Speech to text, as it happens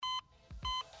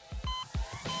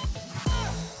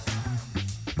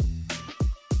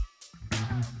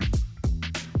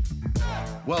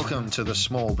Welcome to the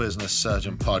Small Business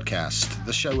Surgeon Podcast,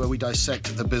 the show where we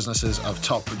dissect the businesses of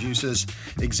top producers,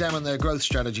 examine their growth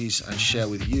strategies, and share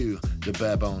with you the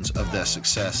bare bones of their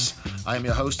success. I am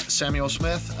your host, Samuel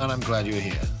Smith, and I'm glad you're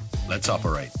here. Let's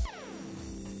operate.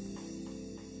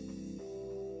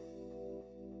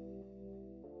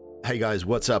 Hey guys,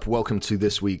 what's up? Welcome to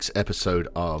this week's episode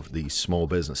of the Small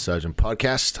Business Surgeon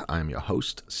Podcast. I'm your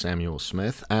host, Samuel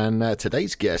Smith, and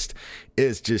today's guest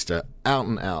is just an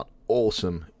out-and-out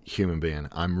awesome human being.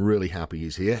 I'm really happy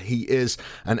he's here. He is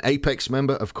an Apex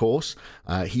member, of course.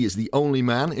 He is the only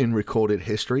man in recorded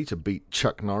history to beat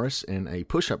Chuck Norris in a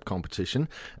push-up competition,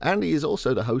 and he is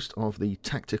also the host of the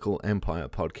Tactical Empire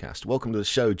podcast. Welcome to the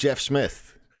show, Jeff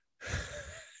Smith.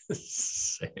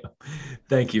 Sam,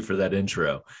 thank you for that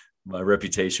intro. My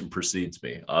reputation precedes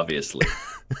me, obviously.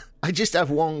 I just have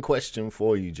one question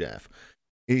for you, Jeff.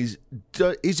 Is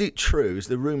it true, is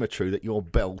the rumor true that your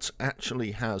belt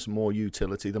actually has more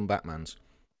utility than Batman's?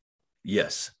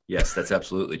 Yes, that's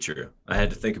absolutely true. I had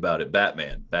to think about it.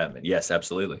 Batman. Yes,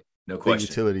 absolutely. No question. Big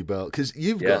utility belt, because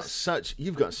you've got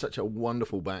such a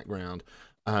wonderful background.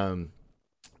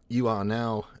 You are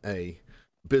now a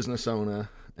business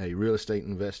owner, a real estate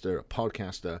investor, a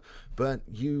podcaster, but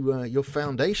your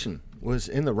foundation was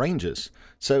in the Rangers.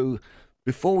 So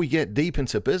before we get deep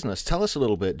into business, tell us a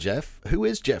little bit, Jeff. Who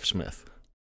is Jeff Smith?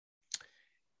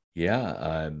 Yeah,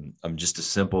 I'm just a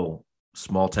simple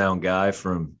small town guy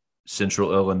from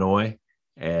Central Illinois,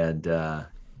 and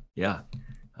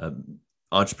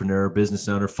entrepreneur, business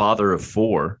owner, father of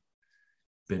 4,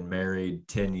 been married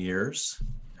 10 years.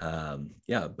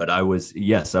 But I was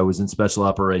in special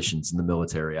operations in the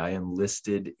military. I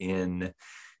enlisted in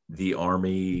the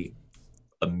Army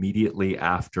immediately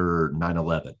after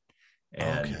 9/11.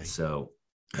 And so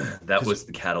that was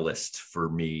the catalyst for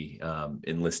me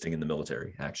enlisting in the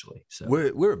military, actually. So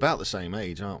we're about the same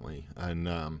age, aren't we? And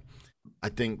I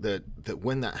think that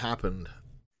when that happened,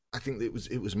 I think it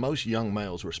was most young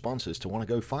males' responses to want to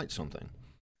go fight something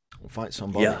or fight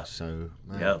somebody. Yeah. So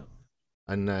yeah.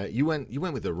 And you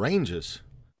went with the Rangers,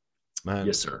 man.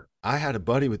 Yes, sir. I had a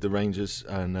buddy with the Rangers,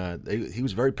 and he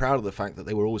was very proud of the fact that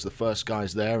they were always the first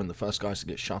guys there and the first guys to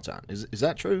get shot at. Is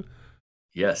that true?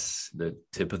 Yes, the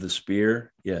tip of the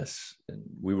spear. Yes, and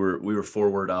we were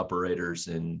forward operators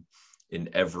in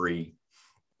every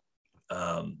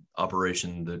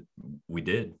operation that we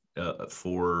did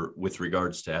with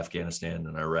regards to Afghanistan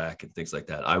and Iraq and things like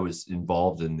that. I was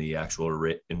involved in the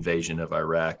actual invasion of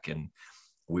Iraq, and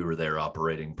we were there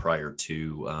operating prior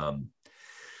to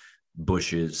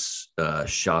Bush's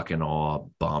shock and awe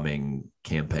bombing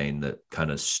campaign that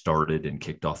kind of started and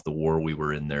kicked off the war. We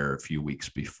were in there a few weeks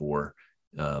before,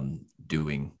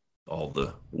 doing all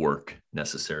the work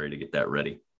necessary to get that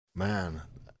ready. Man,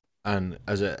 and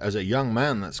as a young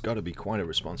man, that's got to be quite a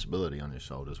responsibility on your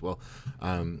shoulders. Well,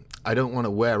 I don't want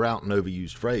to wear out an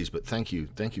overused phrase, but thank you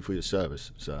for your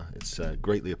service, sir. It's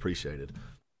greatly appreciated.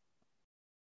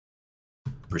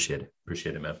 Appreciate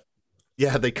it, man.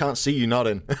 Yeah, they can't see you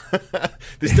nodding.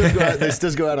 This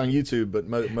does go out on YouTube, but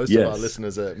most of our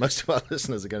listeners are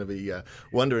going to be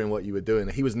wondering what you were doing.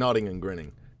 He was nodding and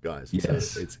grinning, guys.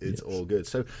 Yes, so it's all good.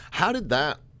 So how did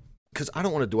that? Because I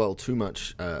don't want to dwell too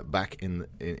much back in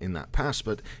that past,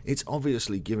 but it's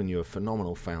obviously given you a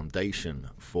phenomenal foundation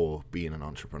for being an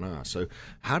entrepreneur. So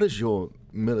how does your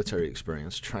military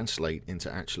experience translate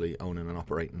into actually owning and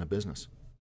operating a business?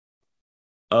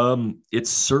 It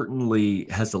certainly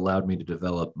has allowed me to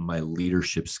develop my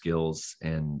leadership skills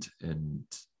and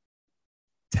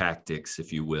tactics,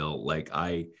 if you will. Like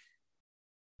I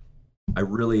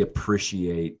really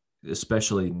appreciate,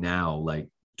 especially now, like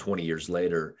 20 years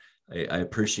later, I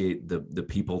appreciate the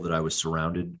people that I was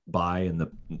surrounded by and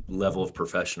the level of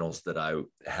professionals that I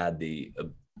had the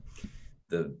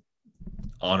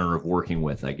honor of working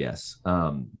with, I guess.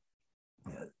 The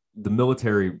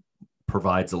military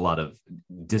provides a lot of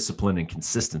discipline and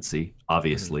consistency,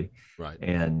 obviously. Right.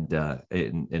 And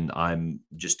I'm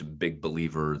just a big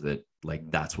believer that like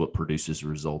that's what produces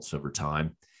results over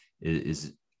time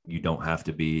is you don't have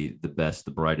to be the best,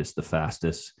 the brightest, the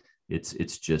fastest.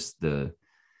 It's just the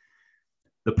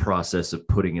process of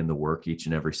putting in the work each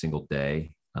and every single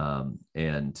day.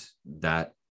 And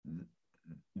that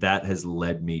has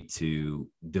led me to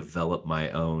develop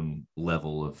my own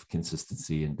level of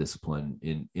consistency and discipline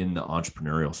in the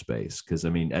entrepreneurial space. Because, I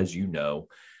mean, as you know,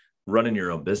 running your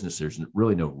own business, there's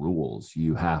really no rules.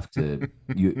 You have to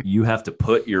you have to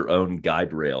put your own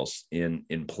guide rails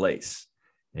in place,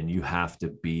 and you have to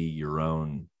be your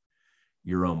own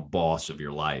boss of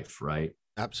your life, right?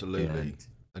 Absolutely.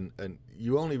 And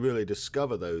you only really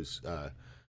discover those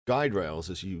guide rails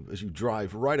as you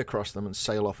drive right across them and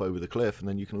sail off over the cliff, and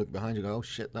then you can look behind you and go, oh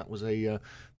shit, that was a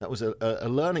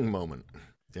learning moment,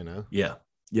 you know. Yeah.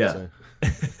 Yeah.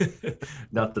 So,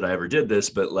 not that I ever did this,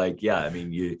 but like, yeah, I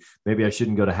mean, maybe I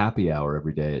shouldn't go to happy hour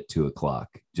every day at 2:00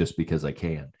 just because I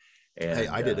can. And hey,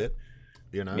 I did it,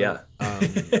 you know. Yeah.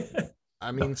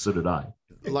 I mean, so did I.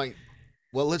 Like,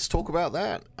 well, let's talk about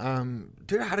that.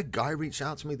 Dude, I had a guy reach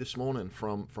out to me this morning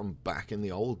from back in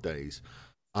the old days.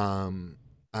 And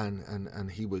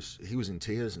he was in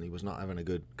tears, and he was not having a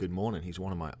good morning. He's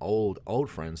one of my old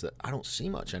friends that I don't see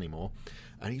much anymore,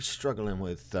 and he's struggling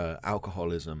with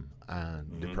alcoholism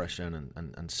and depression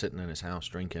and sitting in his house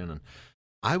drinking. And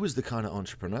I was the kind of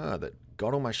entrepreneur that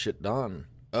got all my shit done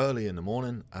early in the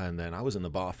morning, and then I was in the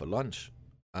bar for lunch,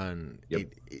 and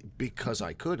because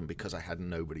I could and because I had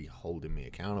nobody holding me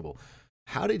accountable.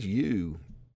 How did you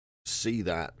see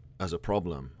that as a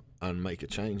problem and make a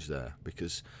change there?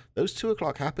 Because those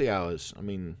 2:00 happy hours, I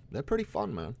mean, they're pretty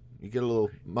fun, man. You get a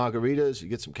little margaritas, you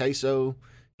get some queso,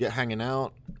 get hanging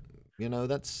out. You know,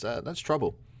 that's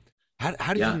trouble.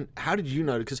 How did you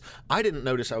know? Because I didn't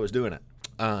notice I was doing it.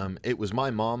 It was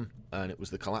my mom, and it was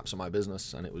the collapse of my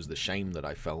business, and it was the shame that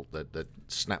I felt that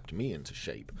snapped me into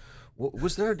shape.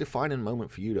 Was there a defining moment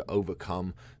for you to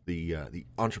overcome the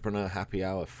entrepreneur happy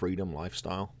hour freedom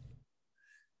lifestyle?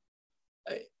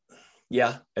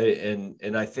 Yeah,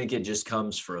 and I think it just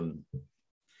comes from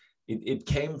it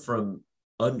came from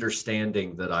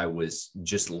understanding that I was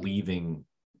just leaving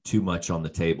too much on the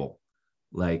table.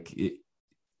 Like,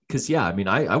 because yeah, I mean,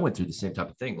 I went through the same type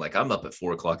of thing. Like, I'm up at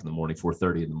 4:00 in the morning,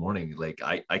 4:30 in the morning. Like,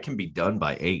 I can be done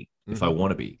by 8 if I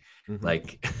want to be.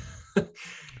 Like,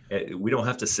 we don't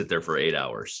have to sit there for 8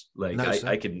 hours. Like, no,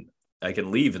 I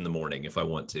can leave in the morning if I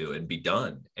want to and be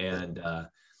done.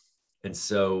 And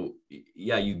so,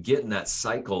 yeah, you get in that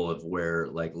cycle of where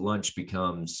like lunch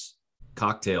becomes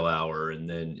cocktail hour, and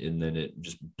then it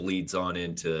just bleeds on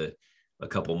into a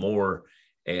couple more.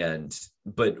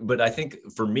 But I think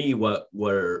for me,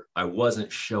 where I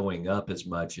wasn't showing up as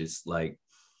much is like,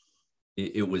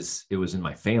 it was in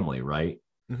my family, right?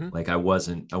 Like I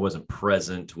wasn't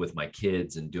present with my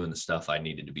kids and doing the stuff I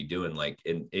needed to be doing. Like,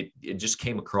 and it just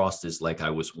came across as like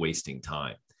I was wasting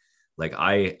time. Like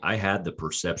I had the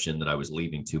perception that I was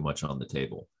leaving too much on the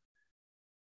table.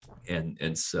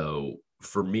 And so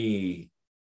for me,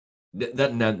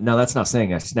 now that's not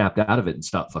saying I snapped out of it and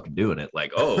stopped fucking doing it.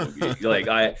 Like, oh, like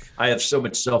I have so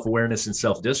much self-awareness and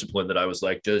self-discipline that I was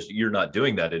like, just, you're not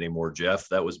doing that anymore, Jeff.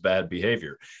 That was bad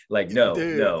behavior. Like, no.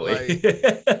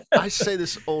 Like, I say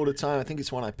this all the time. I think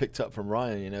it's one I picked up from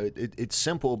Ryan. You know, it's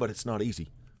simple, but it's not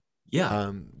easy.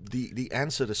 Yeah. The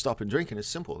answer to stopping drinking is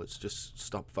simple. It's just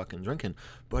stop fucking drinking.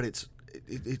 But it's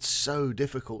so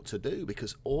difficult to do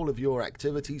because all of your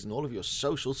activities and all of your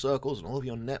social circles and all of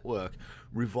your network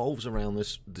revolves around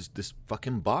this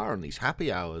fucking bar and these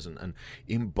happy hours and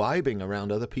imbibing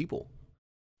around other people.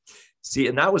 See,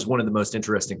 and that was one of the most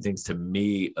interesting things to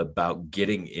me about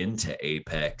getting into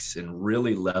Apex and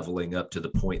really leveling up to the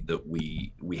point that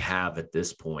we have at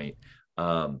this point.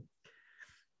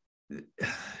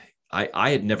 I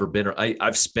had never been,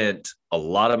 I've spent a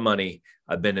lot of money.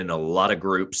 I've been in a lot of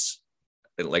groups,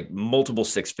 like multiple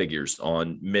 6 figures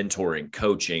on mentoring,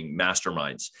 coaching,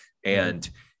 masterminds. And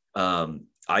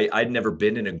I'd never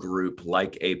been in a group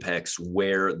like Apex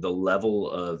where the level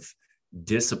of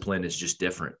discipline is just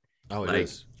different. Oh, it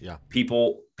is. Yeah.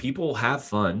 People have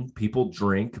fun, people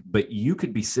drink, but you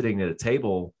could be sitting at a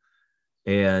table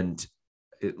and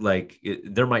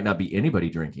there might not be anybody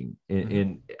drinking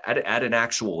at an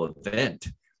actual event.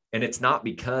 And it's not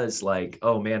because like,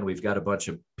 oh man, we've got a bunch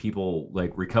of people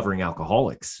like recovering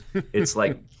alcoholics. It's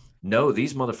like, no,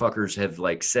 these motherfuckers have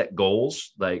like set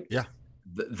goals, like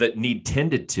that need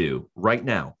tended to right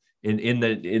now. In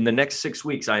the next 6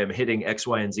 weeks, I am hitting X,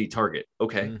 Y, and Z target.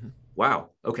 Okay.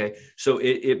 Wow. Okay. So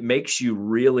it makes you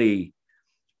really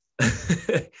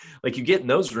like you get in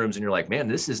those rooms and you're like, man,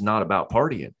 this is not about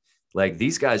partying. Like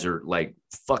these guys are like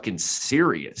fucking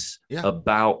serious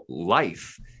about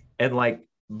life. And like,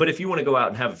 but if you want to go out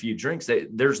and have a few drinks,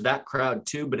 there's that crowd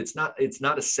too, but it's not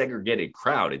a segregated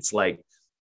crowd. It's like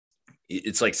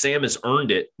Sam has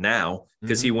earned it now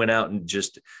because he went out and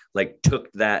just like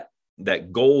took that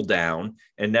goal down.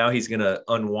 And now he's going to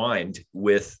unwind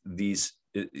with his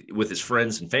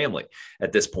friends and family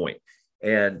at this point.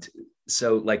 And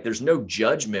so like, there's no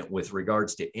judgment with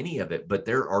regards to any of it, but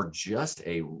there are just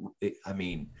the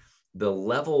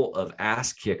level of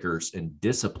ass kickers and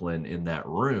discipline in that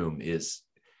room is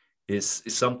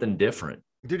something different.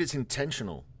 Dude, it's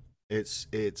intentional. It's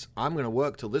I'm going to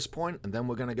work till this point and then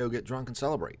we're going to go get drunk and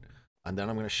celebrate. and then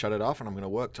I'm going to shut it off, and I'm going to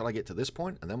work till I get to this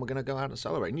point, and then we're going to go out and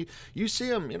celebrate. And you see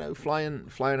them,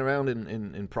 flying around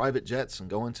in private jets and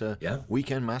going to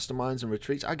weekend masterminds and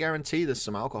retreats. I guarantee there's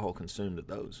some alcohol consumed at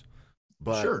those,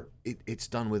 but Sure. it's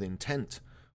done with intent.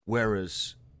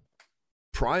 Whereas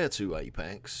prior to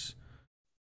Apex,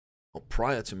 or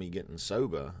prior to me getting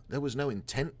sober, there was no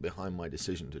intent behind my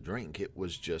decision to drink. It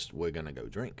was just, we're going to go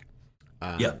drink.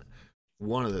 And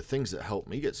one of the things that helped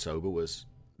me get sober was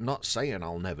not saying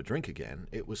I'll never drink again.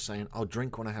 It was saying I'll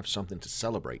drink when I have something to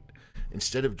celebrate.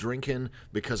 Instead of drinking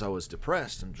because I was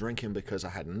depressed and drinking because I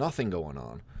had nothing going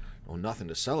on or nothing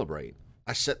to celebrate,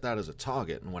 I set that as a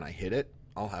target, and when I hit it,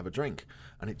 I'll have a drink.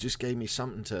 And it just gave me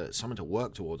something to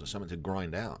work towards, or something to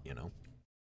grind out,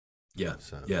 Yeah.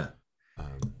 So,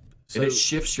 and it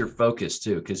shifts your focus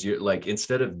too, because you're like,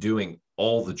 instead of doing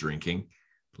all the drinking,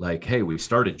 like, hey, we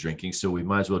started drinking, so we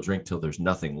might as well drink till there's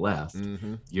nothing left.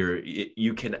 Mm-hmm.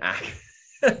 You can act,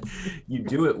 you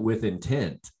do it with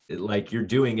intent. Like you're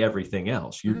doing everything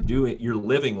else. You're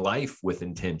living life with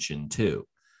intention too.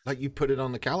 Like you put it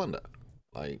on the calendar.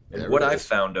 Like, and what I've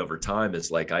found over time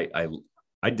is like,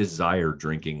 I desire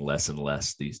drinking less and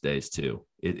less these days too.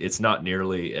 It's not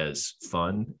nearly as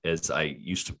fun as I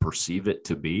used to perceive it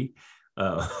to be.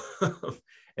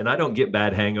 And I don't get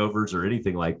bad hangovers or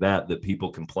anything like that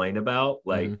people complain about.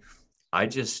 Like, I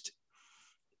don't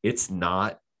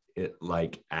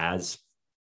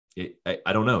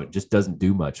know. It just doesn't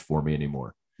do much for me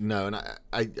anymore. No, and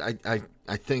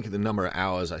I think the number of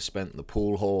hours I spent in the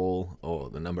pool hall, or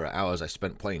the number of hours I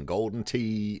spent playing Golden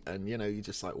Tee, and you're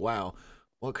just like, wow,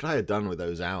 what could I have done with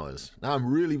those hours? Now I'm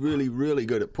really, really, really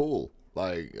good at pool.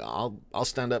 Like I'll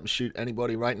stand up and shoot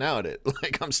anybody right now at it.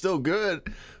 Like I'm still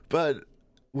good, but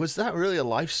was that really a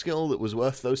life skill that was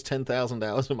worth those 10,000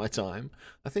 hours of my time?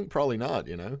 I think probably not,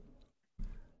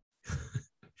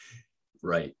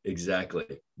 Right, exactly.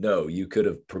 No, you could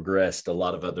have progressed a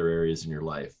lot of other areas in your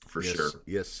life for sure.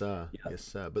 Yes, sir. Yeah. Yes,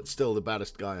 sir. But still the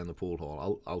baddest guy in the pool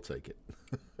hall. I'll take it.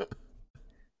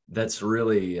 That's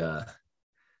really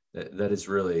that is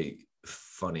really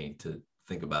funny to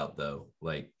think about, though.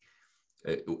 Like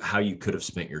how you could have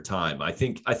spent your time. I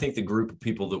think the group of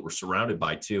people that we're surrounded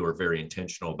by too are very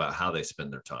intentional about how they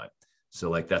spend their time. So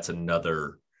like that's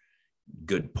another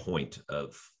good point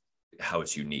of how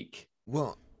it's unique.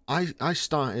 Well, I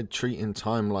started treating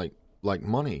time like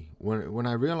money when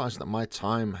I realized that my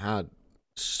time had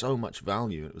so much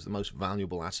value. It was the most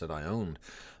valuable asset I owned.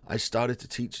 I started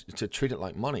to treat it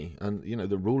like money. And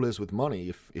the rule is with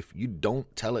money, if you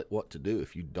don't tell it what to do,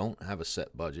 if you don't have a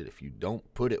set budget, if you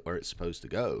don't put it where it's supposed to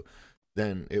go,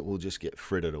 then it will just get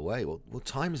frittered away. Well,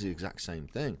 time is the exact same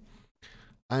thing.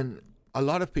 And a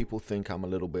lot of people think I'm a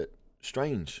little bit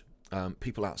strange,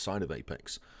 people outside of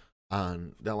Apex.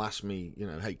 And they'll ask me,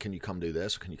 hey, can you come do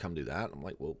this? Or can you come do that? I'm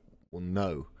like, well,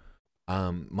 no.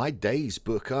 My days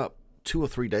book up 2 or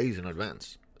 3 days in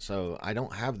advance. So I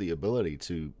don't have the ability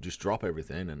to just drop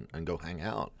everything and go hang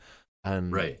out.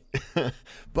 And right.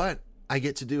 But I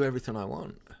get to do everything I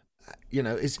want.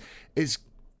 Is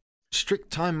strict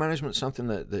time management something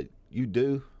that you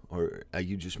do, or are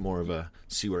you just more of a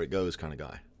see where it goes kind of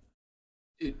guy?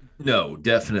 No,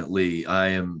 definitely. I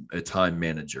am a time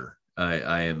manager.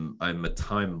 I'm a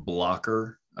time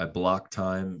blocker. I block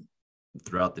time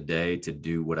throughout the day to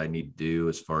do what I need to do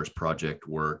as far as project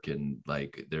work, and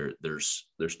like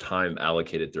there's time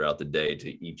allocated throughout the day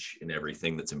to each and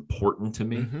everything that's important to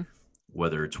me,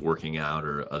 whether it's working out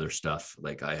or other stuff.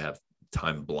 Like I have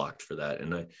time blocked for that,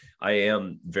 and I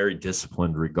am very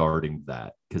disciplined regarding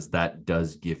that, because that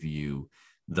does give you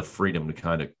the freedom to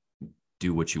kind of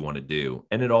do what you want to do,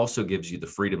 and it also gives you the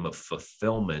freedom of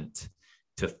fulfillment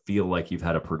to feel like you've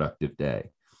had a productive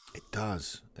day. It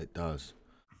does.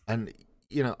 And,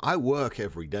 I work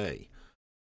every day,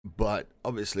 but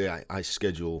obviously I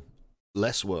schedule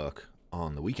less work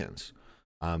on the weekends.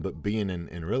 But being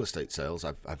in real estate sales,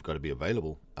 I've got to be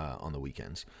available on the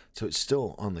weekends. So it's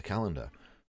still on the calendar.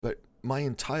 But my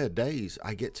entire days,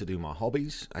 I get to do my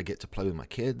hobbies. I get to play with my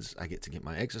kids. I get to get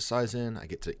my exercise in. I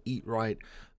get to eat right.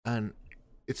 And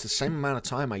it's the same amount of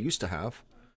time I used to have.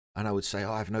 And I would say,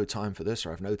 I have no time for this, or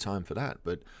I have no time for that.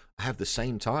 But I have the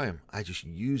same time. I just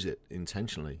use it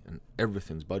intentionally, and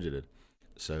everything's budgeted.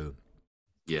 So,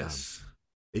 yes,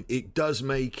 it does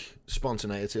make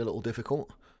spontaneity a little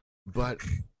difficult. But,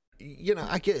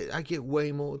 I get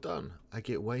way more done.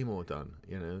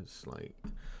 It's like...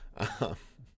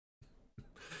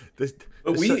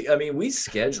 But we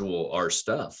schedule our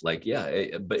stuff. Like,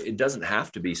 but it doesn't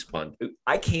have to be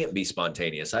I can't be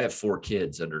spontaneous. I have 4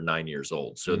 kids under 9 years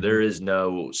old. So there is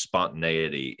no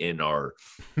spontaneity in our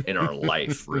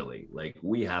life, really. Like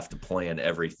we have to plan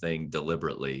everything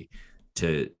deliberately.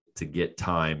 to get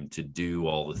time to do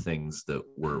all the things that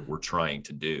we're trying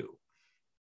to do.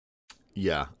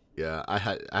 Yeah. I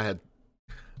had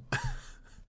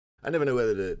I never know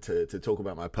whether to talk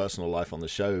about my personal life on the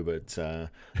show, but I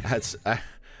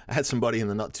had somebody in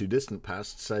the not too distant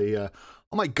past say, "Oh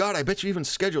my God, I bet you even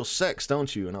schedule sex,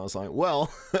 don't you?" And I was like,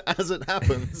 "Well, as it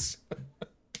happens."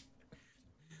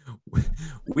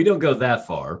 We don't go that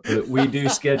far, but we do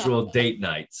schedule date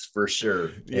nights for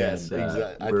sure. Yes,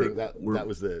 exactly. I think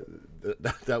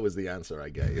that was the answer I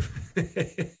gave.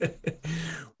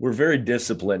 We're very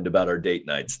disciplined about our date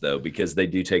nights, though, because they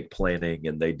do take planning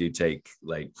and they do take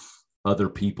like other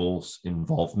people's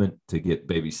involvement to get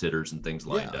babysitters and things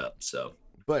lined up. So,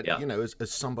 but as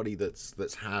somebody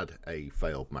that's had a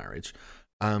failed marriage,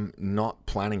 not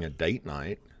planning a date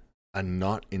night and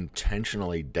not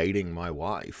intentionally dating my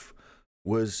wife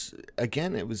was,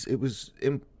 again, it was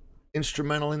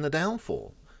instrumental in the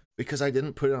downfall, because I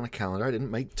didn't put it on a calendar. I didn't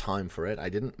make time for it. I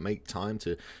didn't make time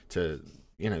to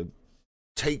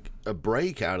take a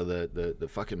break out of the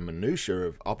fucking minutia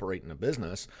of operating a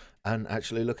business and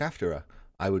actually look after her.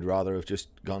 I would rather have just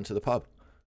gone to the pub,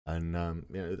 and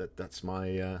that's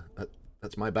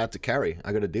my bad to carry.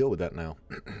 I got to deal with that now.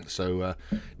 So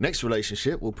next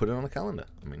relationship, we'll put it on a calendar.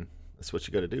 I mean, that's what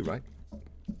you got to do, right?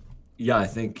 Yeah, I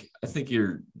think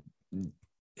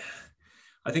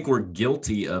we're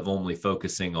guilty of only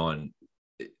focusing on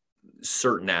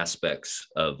certain aspects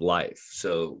of life.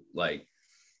 So like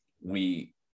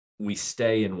we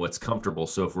stay in what's comfortable.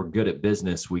 So if we're good at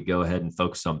business, we go ahead and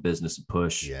focus on business and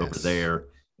push over there,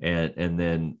 and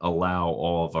then allow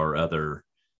all of our other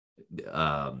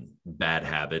bad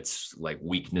habits, like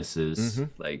weaknesses,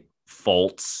 like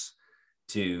faults,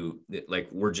 to like,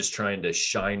 we're just trying to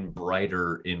shine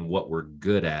brighter in what we're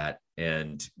good at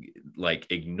and like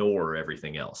ignore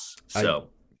everything else. So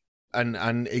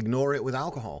and ignore it with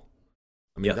alcohol.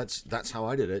 I mean, that's how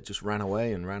I did it. Just ran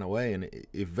away, and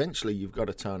eventually you've got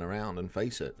to turn around and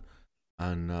face it.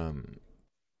 And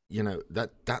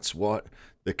that's what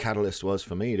the catalyst was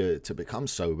for me to become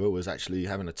sober, was actually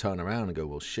having to turn around and go,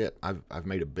 well, shit, I've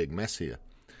made a big mess here.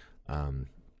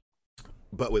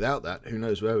 But without that, who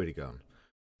knows where we'd have gone.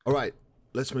 All right,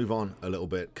 let's move on a little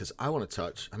bit, because I want to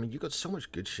touch. I mean, you've got so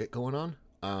much good shit going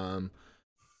on.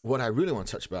 What I really want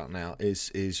to touch about now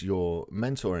is your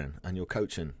mentoring and your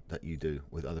coaching that you do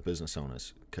with other business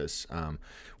owners. Because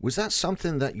was that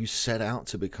something that you set out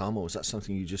to become, or was that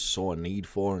something you just saw a need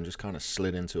for and just kind of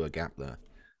slid into a gap there?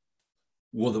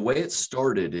 Well, the way it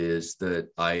started is that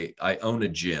I own a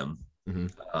gym.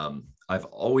 I've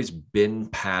always been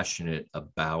passionate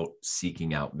about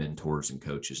seeking out mentors and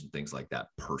coaches and things like that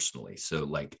personally. So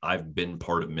like, I've been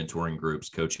part of mentoring groups,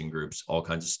 coaching groups, all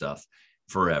kinds of stuff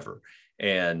forever.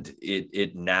 And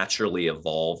it naturally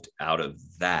evolved out of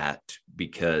that,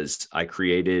 because I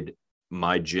created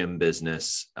my gym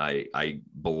business. I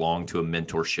belong to a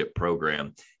mentorship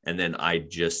program, and then I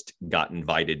just got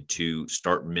invited to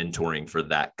start mentoring for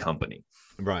that company.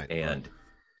 Right. And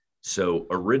so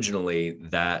originally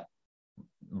that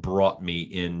brought me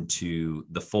into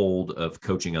the fold of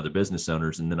coaching other business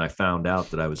owners. And then I found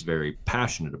out that I was very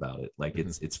passionate about it. Like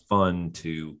it's fun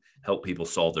to help people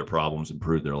solve their problems,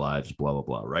 improve their lives, blah, blah,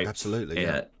 blah. Right. Absolutely.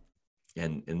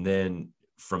 And then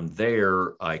from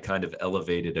there, I kind of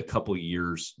elevated a couple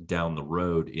years down the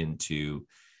road into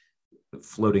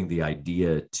floating the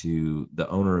idea to the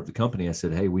owner of the company. I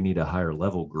said, hey, we need a higher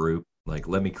level group. Like,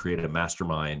 let me create a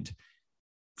mastermind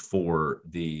for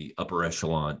the upper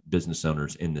echelon business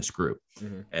owners in this group.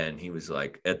 And he was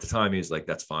like, at the time, he was like,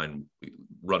 that's fine,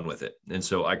 run with it. And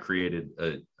so I created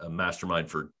a mastermind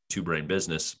for Two Brain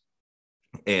Business,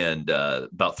 and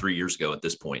about 3 years ago at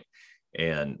this point,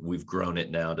 and we've grown it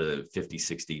now to 50,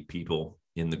 60 people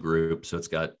in the group. So it's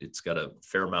got a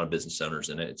fair amount of business owners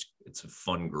in it. It's a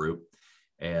fun group.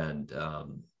 And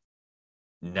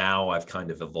now I've kind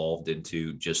of evolved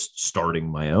into just starting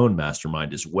my own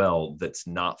mastermind as well. That's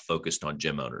not focused on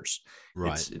gym owners.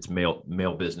 Right. It's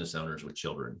male business owners with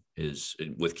children,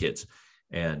 with kids.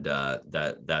 And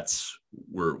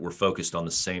we're focused on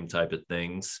the same type of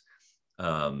things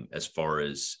as far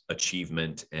as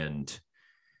achievement and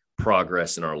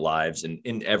progress in our lives and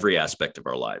in every aspect of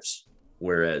our lives.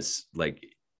 Whereas like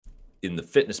in the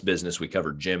fitness business, we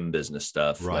cover gym business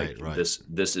stuff. Right.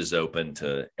 This is open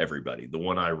to everybody. The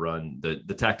one I run,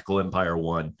 the Tactical Empire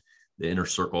one, the inner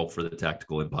circle for the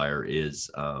Tactical Empire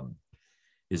is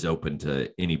open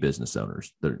to any business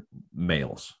owners. They're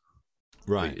males.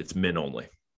 Right. It's men only.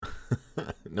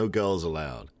 No girls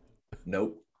allowed.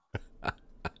 Nope.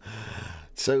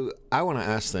 So I want to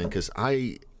ask then, because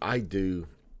I do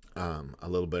a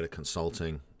little bit of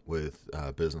consulting with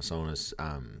business owners,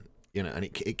 you know, and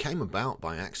it came about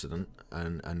by accident,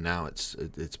 and now it's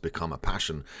become a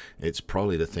passion. It's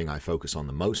probably the thing I focus on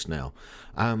the most now.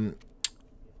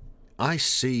 I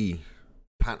see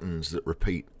patterns that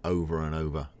repeat over and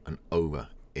over and over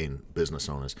in business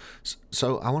owners.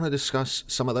 So I want to discuss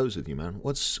some of those with you, man.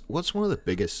 What's one of the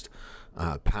biggest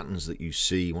patterns that you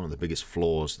see, one of the biggest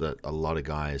flaws that a lot of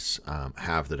guys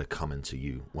have that are coming to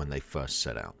you when they first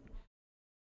set out?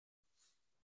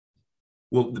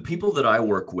 Well, the people that I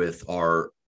work with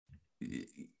are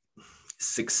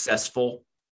successful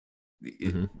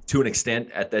to an extent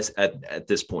at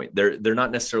this point. They're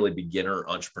not necessarily beginner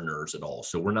entrepreneurs at all.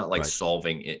 So we're not like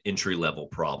solving entry level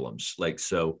problems. Like,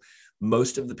 so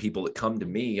most of the people that come to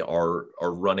me are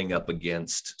running up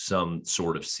against some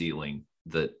sort of ceiling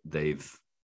that they've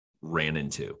ran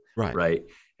into. Right.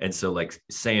 And so like,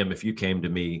 Sam, if you came to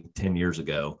me 10 years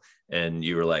ago and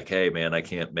you were like, hey man, I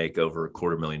can't make over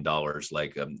 $250,000.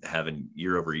 Like I'm having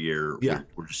year over year,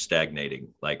 we're just stagnating.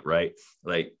 Like, right.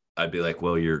 Like I'd be like,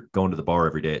 well, you're going to the bar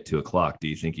every day at 2:00. Do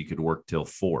you think you could work till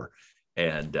 4?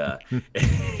 And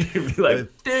you'd be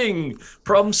like, ding,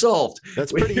 problem solved.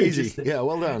 That's pretty easy. Yeah.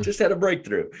 Well done. Just had a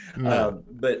breakthrough. No.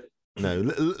 But no, a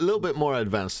little bit more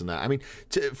advanced than that. I mean,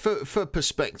 for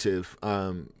perspective,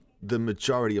 the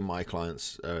majority of my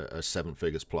clients are 7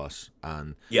 figures plus,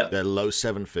 and they're low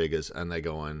 7 figures, and they're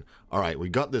going, all right, we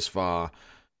got this far.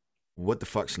 What the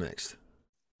fuck's next?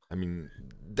 I mean,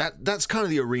 that's kind of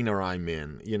the arena I'm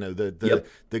in. You know,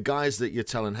 the guys that you're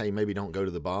telling, hey, maybe don't go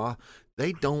to the bar,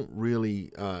 they don't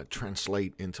really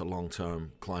translate into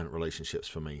long-term client relationships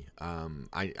for me.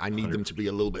 I need 100%. Them to be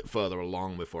a little bit further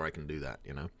along before I can do that,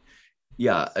 you know?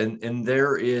 Yeah. And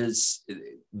there's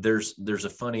a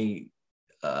funny,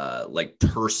 like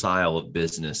tercile of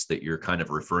business that you're kind of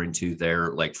referring to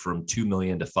there, like from 2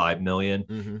 million to 5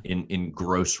 million in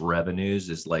gross revenues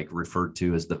is like referred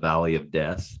to as the valley of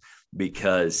death,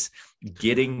 because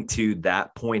getting to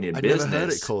that point in business, never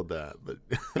heard it called that, but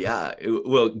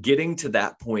well, getting to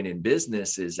that point in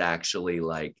business is actually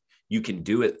like, you can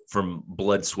do it from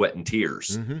blood, sweat, and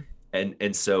tears.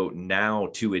 And so now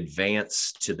to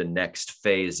advance to the next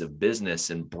phase of business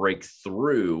and break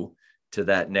through to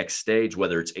that next stage,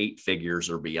 whether it's 8 figures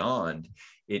or beyond,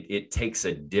 it takes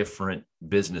a different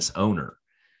business owner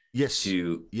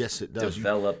to it does.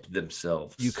 Develop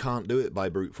themselves. You can't do it by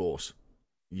brute force.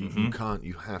 You can't.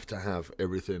 You have to have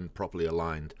everything properly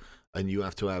aligned, and you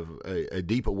have to have a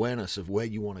deep awareness of where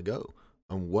you want to go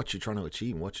and what you're trying to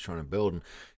achieve and what you're trying to build. And,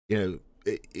 you know,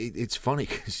 it's funny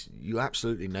because you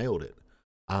absolutely nailed it.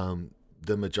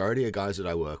 The majority of guys that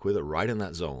I work with are right in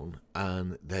that zone,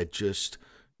 and they're just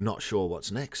not sure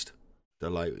what's next. They're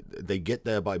like, they get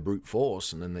there by brute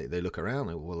force, and then they look around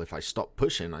and, well, if I stop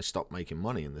pushing, I stop making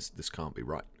money, and this can't be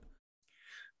right.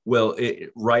 Well,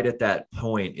 right at that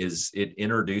point it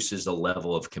introduces a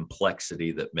level of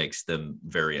complexity that makes them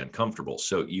very uncomfortable.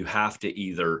 So you have to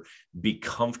either be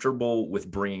comfortable with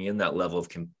bringing in that level of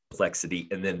complexity,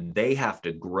 and then they have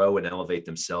to grow and elevate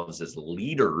themselves as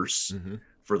leaders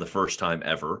for the first time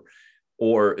ever,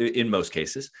 or in most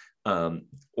cases,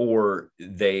 or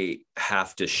they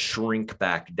have to shrink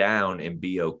back down and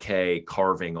be okay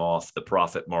carving off the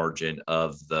profit margin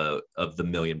of the $1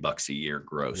 million a year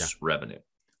gross revenue.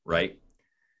 Right.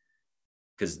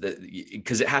 Because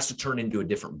it has to turn into a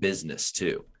different business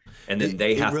too. And then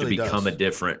they have to become a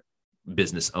different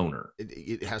business owner.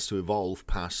 It has to evolve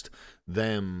past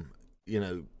them. You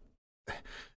know,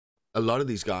 a lot of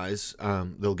these guys,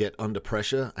 they'll get under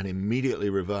pressure and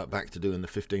immediately revert back to doing the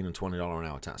 $15 and $20 an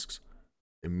hour tasks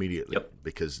immediately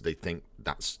because they think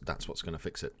that's what's going to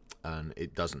fix it. And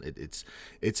it doesn't.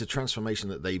 It's a transformation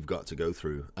that they've got to go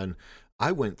through. And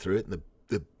I went through it. And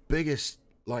the biggest,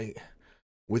 like,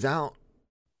 without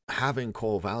having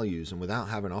core values and without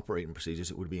having operating procedures,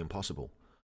 it would be impossible.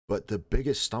 But the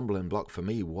biggest stumbling block for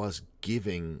me was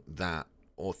giving that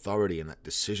authority and that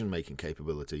decision-making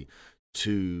capability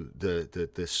to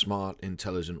the smart,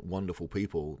 intelligent, wonderful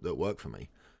people that work for me.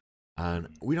 And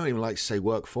we don't even like to say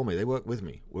work for me. They work with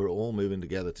me. We're all moving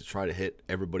together to try to hit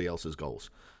everybody else's goals.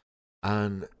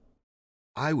 And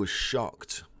I was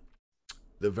shocked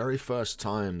the very first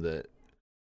time that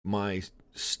my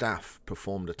staff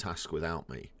performed a task without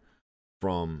me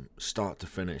from start to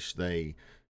finish. They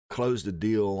closed a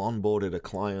deal, onboarded a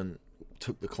client,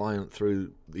 took the client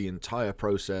through the entire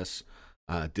process,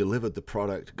 delivered the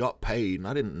product, got paid, and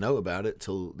I didn't know about it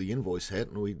till the invoice hit,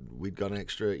 and we'd got an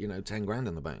extra, 10 grand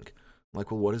in the bank. I'm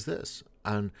like, well, what is this?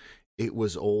 And it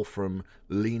was all from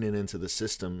leaning into the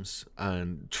systems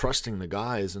and trusting the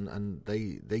guys, and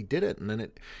they did it. And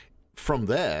then from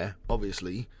there,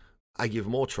 obviously, I give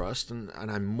more trust, and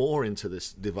I'm more into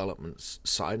this development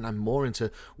side, and I'm more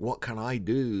into what can I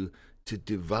do to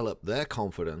develop their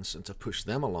confidence and to push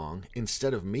them along,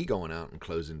 instead of me going out and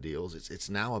closing deals. It's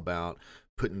now about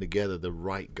putting together the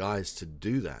right guys to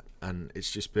do that. And it's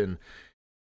just been,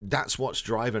 that's what's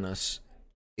driving us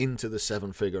into the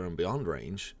 7-figure and beyond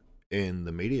range in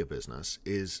the media business,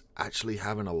 is actually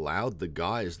having allowed the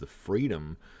guys the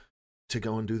freedom to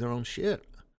go and do their own shit.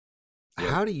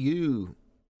 Yeah.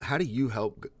 How do you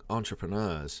help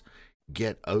entrepreneurs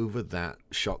get over that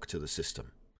shock to the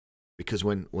system? Because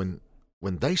when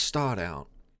they start out,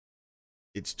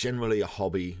 it's generally a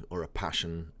hobby or a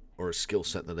passion or a skill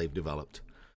set that they've developed,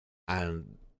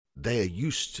 and they are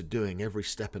used to doing every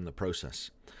step in the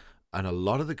process. And a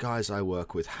lot of the guys I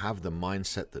work with have the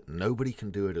mindset that nobody can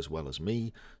do it as well as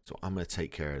me, so I'm going to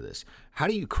take care of this. How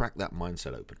do you crack that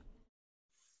mindset open?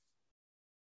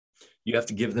 You have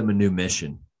to give them a new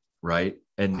mission, right?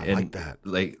 And I like that.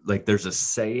 Like there's a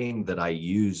saying that I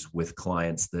use with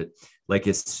clients that, like,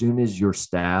 as soon as your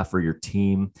staff or your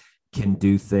team can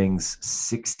do things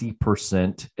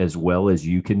 60% as well as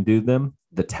you can do them,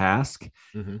 the task,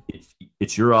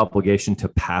 it's your obligation to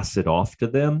pass it off to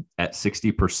them at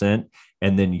 60%.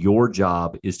 And then your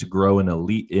job is to grow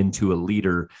into a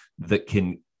leader that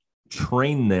can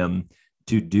train them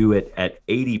to do it at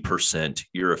 80%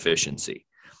 your efficiency,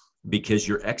 because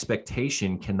your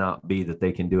expectation cannot be that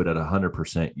they can do it at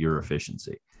 100% your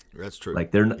efficiency. That's true.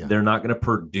 Like they're not going to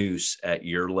produce at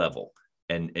your level,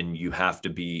 and you have to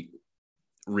be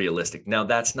realistic. Now,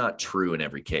 that's not true in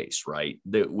every case, right?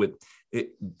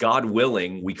 God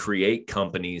willing, we create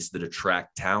companies that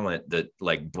attract talent that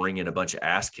like bring in a bunch of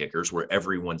ass kickers where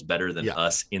everyone's better than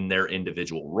us in their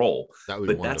individual role.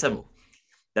 But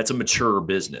that's a mature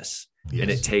business, and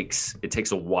it takes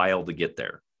a while to get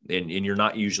there. And you're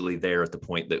not usually there at the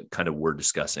point that kind of we're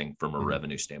discussing from a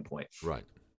revenue standpoint. Right.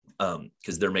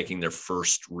 Because they're making their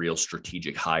first real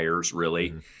strategic hires,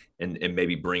 really, and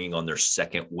maybe bringing on their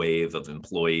second wave of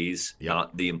employees,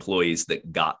 not the employees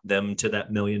that got them to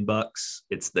that $1 million.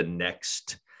 It's the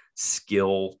next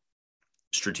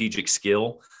strategic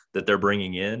skill that they're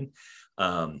bringing in.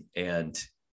 And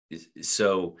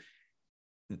so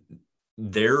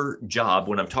their job,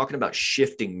 when I'm talking about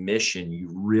shifting mission,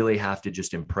 you really have to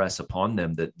just impress upon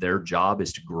them that their job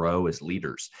is to grow as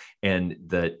leaders, and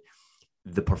that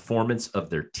the performance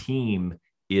of their team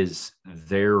is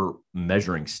their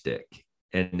measuring stick.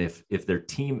 And if their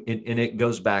team, and it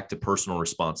goes back to personal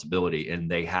responsibility,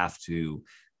 and they have to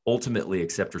ultimately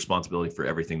accept responsibility for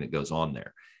everything that goes on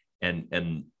there.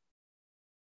 And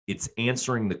it's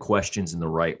answering the questions in the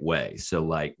right way. So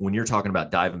like when you're talking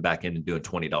about diving back in and doing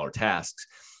 $20 tasks,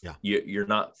 you're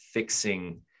not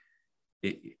fixing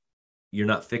it. You're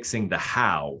not fixing the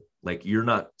how. Like you're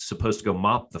not supposed to go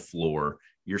mop the floor.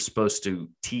 You're supposed to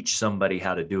teach somebody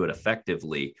how to do it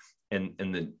effectively. And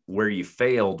then where you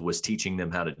failed was teaching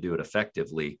them how to do it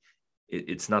effectively.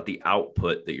 It's not the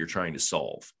output that you're trying to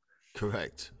solve.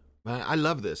 Correct. Man, I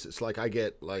love this. It's like I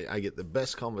get the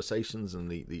best conversations, and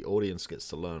the audience gets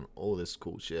to learn all this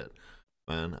cool shit.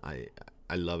 Man,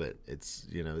 I love it. It's,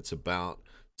 it's about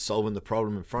solving the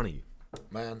problem in front of you.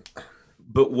 Man.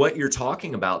 But what you're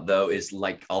talking about, though, is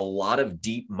like a lot of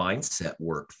deep mindset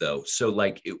work, though. So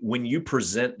like when you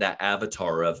present that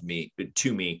avatar of me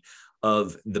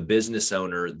of the business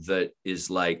owner that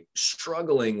is like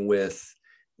struggling with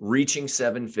reaching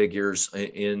 7 figures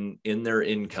in their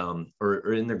income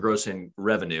or in their gross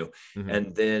revenue,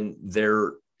 and then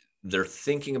they're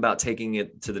thinking about taking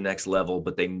it to the next level,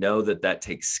 but they know that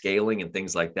takes scaling and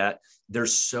things like that.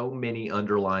 There's so many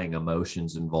underlying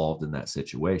emotions involved in that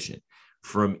situation,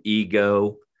 from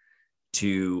ego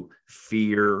to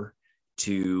fear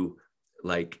to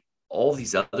like all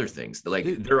these other things. Like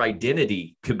their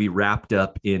identity could be wrapped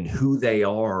up in who they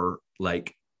are,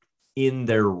 like in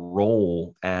their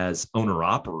role as owner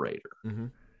operator.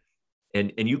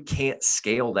 And you can't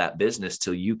scale that business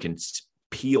till you can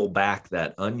peel back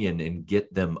that onion and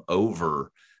get them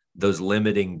over those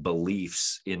limiting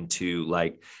beliefs into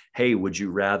like, hey, would you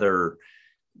rather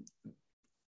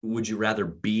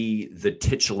be the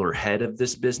titular head of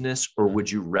this business, or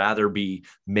would you rather be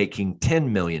making $10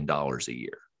 million a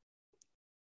year?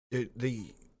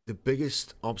 The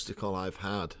biggest obstacle I've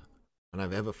had and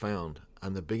I've ever found,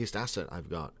 and the biggest asset I've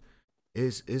got,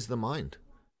 is the mind.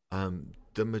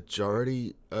 The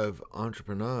majority of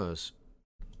entrepreneurs,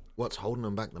 what's holding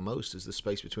them back the most is the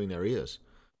space between their ears.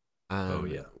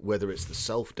 Whether it's the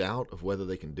self-doubt of whether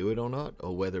they can do it or not,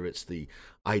 or whether it's the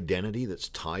identity that's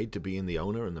tied to being the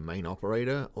owner and the main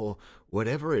operator, or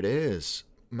whatever it is,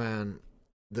 man,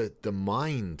 the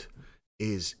mind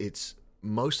it's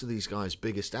most of these guys'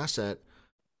 biggest asset,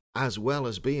 as well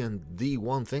as being the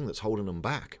one thing that's holding them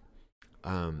back.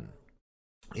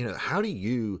 How do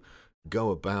you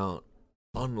go about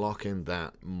unlocking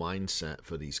that mindset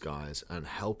for these guys and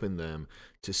helping them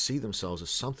to see themselves as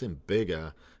something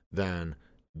bigger than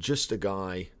just a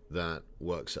guy that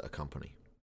works at a company?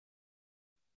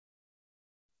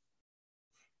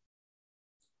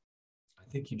 I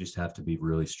think you just have to be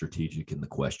really strategic in the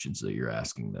questions that you're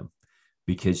asking them,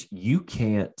 because you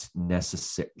can't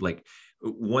necessarily, like,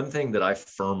 one thing that I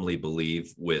firmly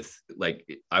believe with, like,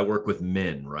 I work with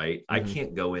men, right? I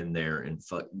can't go in there and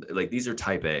like, these are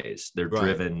type A's. They're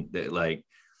driven,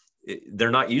 they're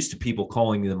not used to people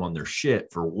calling them on their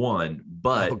shit, for one,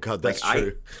 but oh God, that's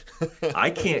true.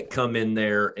 I can't come in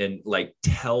there and like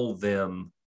tell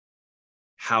them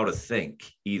how to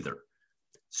think either.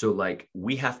 So like,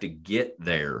 we have to get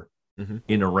there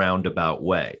in a roundabout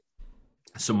way.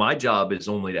 So my job is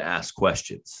only to ask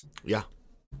questions. Yeah.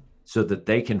 So that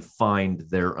they can find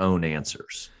their own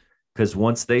answers. Because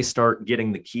once they start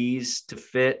getting the keys to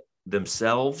fit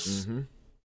themselves,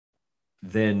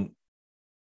 then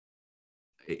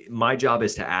my job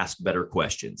is to ask better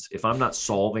questions. If I'm not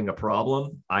solving a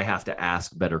problem, I have to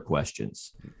ask better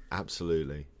questions.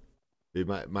 Absolutely. Dude,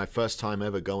 my first time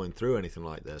ever going through anything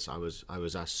like this, I was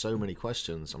asked so many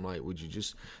questions. I'm like,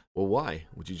 why?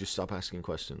 Would you just stop asking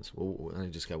questions? Well, and I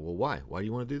just go, well, why? Why do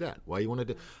you want to do that? Why do you want to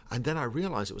do? And then I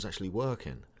realized it was actually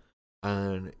working.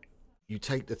 And you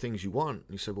take the things you want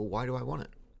and you say, well, why do I want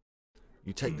it?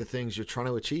 You take the things you're trying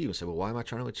to achieve and say, well, why am I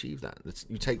trying to achieve that?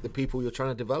 You take the people you're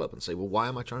trying to develop and say, well, why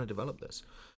am I trying to develop this?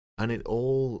 And it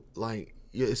all, like,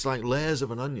 it's like layers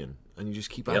of an onion, and you just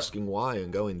keep asking why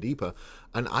and going deeper.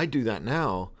 And I do that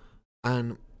now.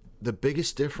 And the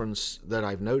biggest difference that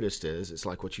I've noticed is, it's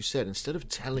like what you said, instead of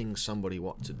telling somebody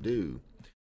what to do,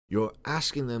 you're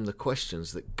asking them the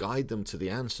questions that guide them to the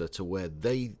answer to where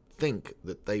they think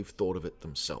that they've thought of it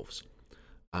themselves.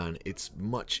 And it's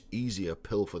much easier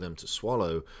pill for them to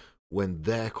swallow when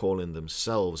they're calling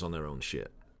themselves on their own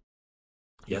shit.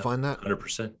 You find that?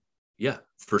 100%. Yeah,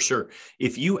 for sure.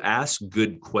 If you ask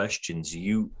good questions,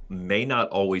 you may not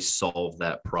always solve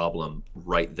that problem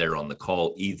right there on the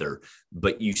call either,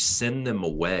 but you send them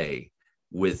away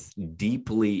with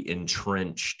deeply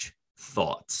entrenched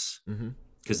thoughts,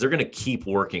 because they're going to keep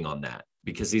working on that,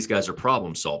 because these guys are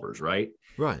problem solvers, right?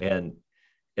 Right.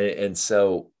 And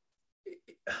so,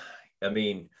 I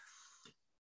mean,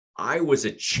 I was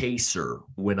a chaser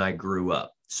when I grew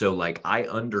up. So like, I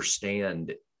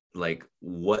understand like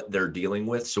what they're dealing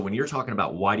with. So when you're talking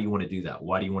about, why do you want to do that?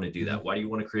 Why do you want to do that? Why do you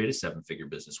want to create a 7-figure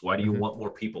business? Why do you want more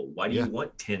people? Why do you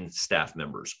want 10 staff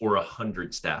members or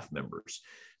 100 staff members?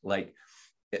 Like,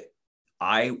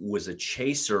 I was a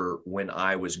chaser when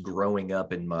I was growing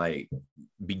up in my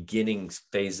beginning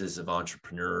phases of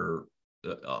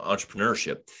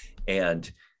entrepreneurship.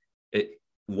 And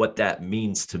what that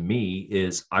means to me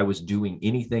is I was doing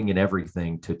anything and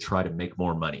everything to try to make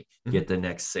more money, get the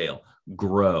next sale,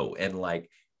 grow, and like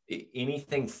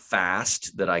anything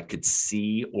fast that I could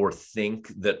see or think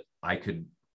that I could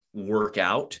work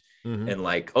out, and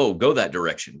like, oh, go that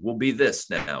direction. We'll be this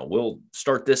now. We'll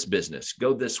start this business.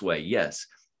 Go this way. Yes.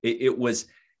 It was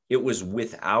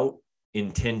without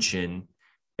intention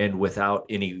and without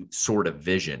any sort of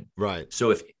vision. Right. So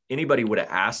if anybody would have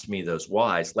asked me those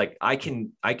whys, like I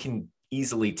can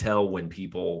easily tell when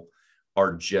people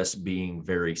are just being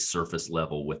very surface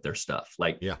level with their stuff.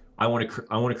 Like, I want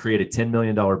to create a $10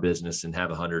 million business and have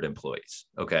 100 employees.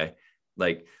 Okay.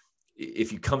 Like,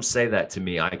 if you come say that to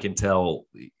me, I can tell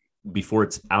before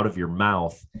it's out of your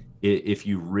mouth if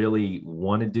you really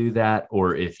want to do that,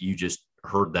 or if you just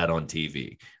heard that on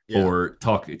TV or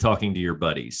talking to your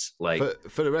buddies. Like,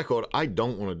 for the record, I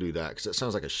don't want to do that, because it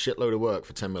sounds like a shitload of work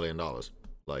for $10 million.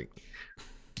 Like,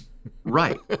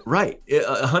 right,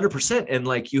 100%. And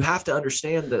like, you have to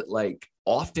understand that, like,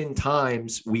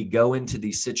 oftentimes we go into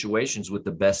these situations with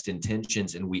the best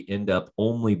intentions and we end up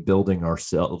only building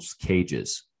ourselves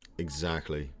cages.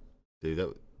 Exactly,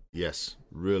 dude. Yes,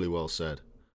 really well said.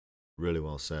 Really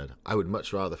well said. I would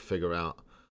much rather figure out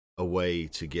a way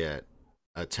to get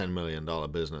a $10 million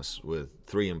business with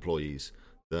 3 employees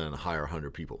than hire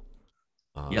 100 people.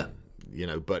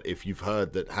 But if you've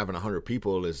heard that having 100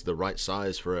 people is the right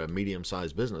size for a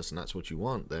medium-sized business, and that's what you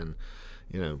want, then,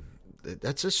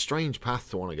 that's a strange path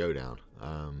to want to go down.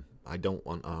 I don't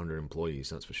want 100 employees,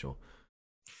 that's for sure.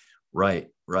 Right.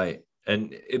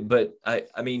 But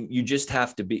I mean, you just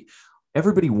have to be,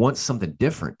 everybody wants something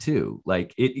different too.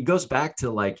 Like, it goes back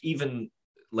to like, even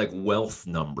like wealth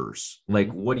numbers, like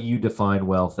what do you define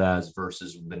wealth as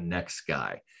versus the next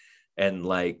guy? And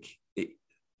like,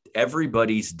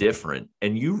 everybody's different,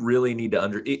 and you really need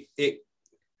to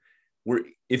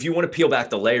if you want to peel back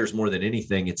the layers more than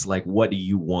anything, it's like, what do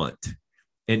you want?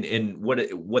 And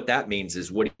what that means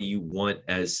is, what do you want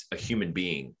as a human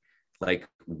being? Like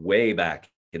way back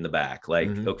in the back, like,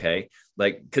 okay,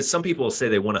 like, because some people say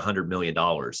they want $100 million,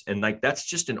 and like, that's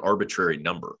just an arbitrary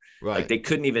number. Right. Like they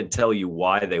couldn't even tell you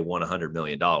why they want $100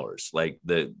 million. Like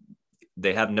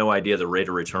they have no idea the rate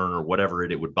of return or whatever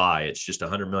it would buy. It's just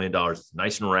 $100 million,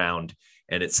 nice and round.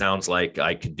 And it sounds like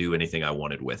I could do anything I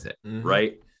wanted with it.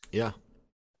 Right. Yeah.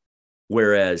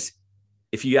 Whereas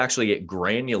if you actually get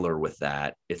granular with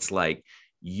that, it's like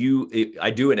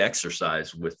I do an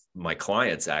exercise with my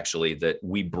clients, actually, that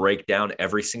we break down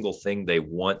every single thing they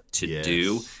want to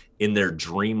do in their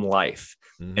dream life.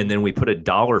 And then we put a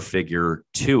dollar figure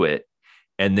to it.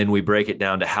 And then we break it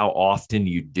down to how often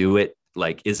you do it.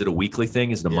 Like, is it a weekly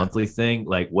thing? Is it a monthly thing?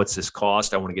 Like, what's this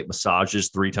cost? I want to get massages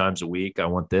 3 times a week. I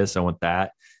want this, I want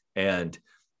that. And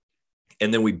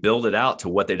then we build it out to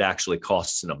what it actually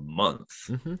costs in a month.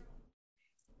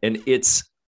 And it's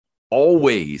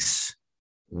always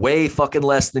way fucking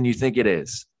less than you think it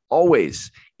is.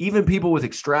 Always. Even people with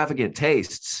extravagant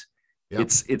tastes,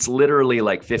 it's literally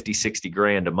like 50, 60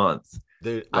 grand a month.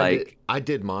 Dude, like, I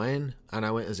did mine, and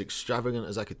I went as extravagant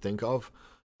as I could think of.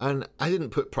 And I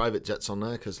didn't put private jets on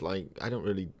there because, like, I don't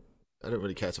really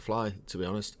care to fly, to be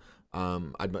honest.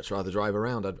 I'd much rather drive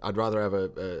around. I'd rather have a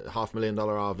 $500,000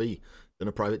 RV than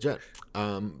a private jet.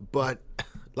 But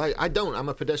like, I'm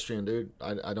a pedestrian, dude.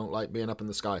 I don't like being up in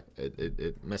the sky.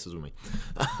 It messes with me.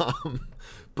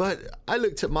 But I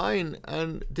looked at mine,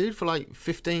 and dude, for like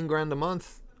 15 grand a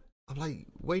month, I'm like,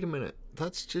 wait a minute,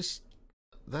 that's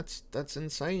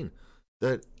insane.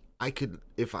 That I could,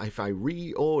 if I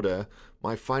reorder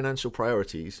my financial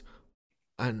priorities,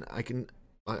 and I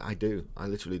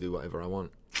literally do whatever I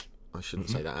want. I shouldn't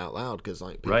say that out loud, because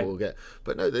like people will get,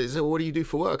 but no, they say, what do you do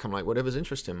for work? I'm like, whatever's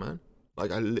interesting, man.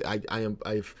 Like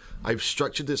I've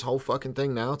structured this whole fucking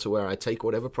thing now to where I take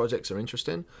whatever projects are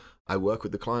interesting. I work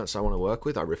with the clients I want to work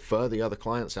with. I refer the other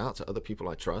clients out to other people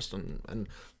I trust, and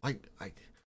like I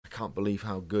can't believe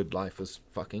how good life has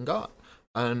fucking got.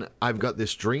 And I've got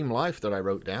this dream life that I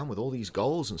wrote down with all these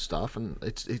goals and stuff, and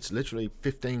it's literally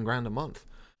 15 grand a month.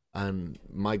 And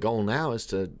my goal now is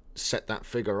to set that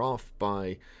figure off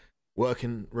by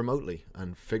working remotely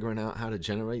and figuring out how to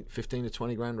generate 15 to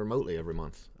 20 grand remotely every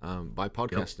month, by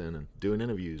podcasting and doing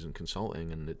interviews and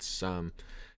consulting. And it's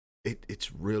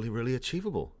really, really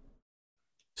achievable.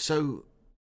 So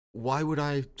why would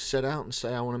I set out and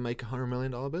say I want to make $100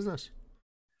 million business?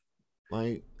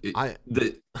 Like,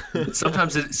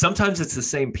 sometimes it's the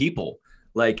same people.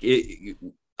 Like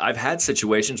I've had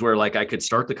situations where, like, I could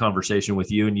start the conversation with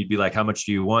you and you'd be like, how much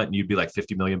do you want? And you'd be like,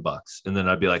 $50 million. And then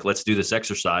I'd be like, let's do this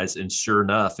exercise. And sure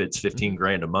enough, it's 15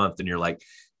 grand a month. And you're like,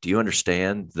 do you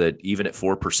understand that even at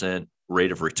 4%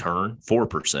 rate of return,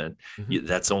 4%,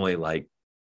 that's only like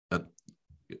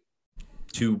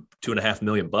 $2.5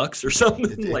 million or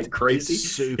something, like crazy.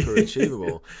 It's super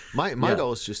achievable. My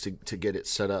goal is just to get it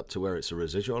set up to where it's a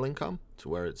residual income, to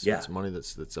where it's money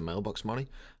that's a mailbox money.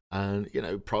 And, you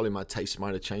know, probably my taste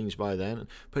might have changed by then.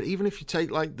 But even if you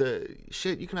take, like, the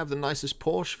shit, you can have the nicest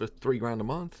Porsche for $3 grand a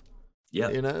month. Yeah.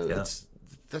 You know, that's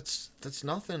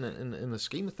nothing in the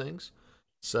scheme of things.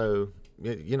 So,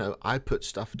 you know, I put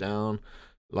stuff down.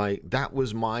 Like, that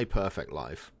was my perfect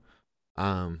life.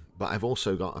 But I've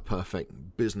also got a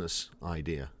perfect business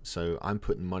idea. So I'm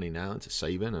putting money now into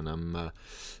saving, and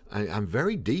I'm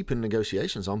very deep in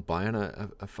negotiations on buying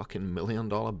a fucking $1 million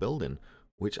building,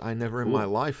 which I never in my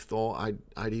life thought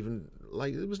I'd even,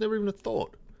 like, it was never even a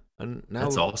thought. And now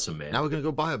that's awesome, man. Now we're gonna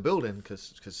go buy a building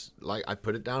because like, I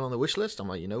put it down on the wish list. I'm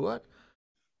like, you know what?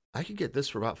 I could get this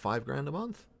for about $5 grand a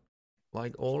month,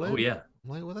 like, all in. Oh yeah.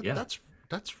 I'm like, well,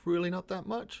 that's really not that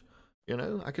much. You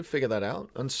know, I could figure that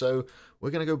out. And so we're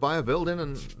gonna go buy a building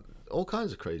and all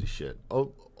kinds of crazy shit.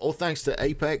 All thanks to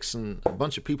Apex and a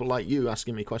bunch of people like you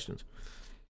asking me questions.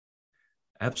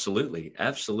 Absolutely.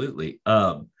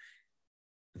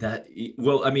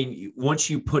 Well, I mean, once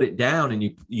you put it down and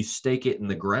you stake it in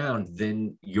the ground,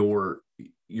 then your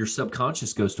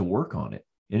subconscious goes to work on it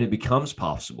and it becomes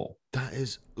possible. That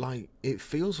is, like, it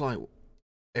feels like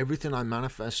everything I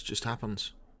manifest just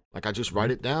happens. Like, I just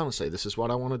write it down and say, this is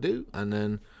what I want to do. And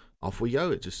then off we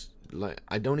go. It just, like,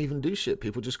 I don't even do shit.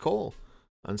 People just call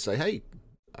and say, hey,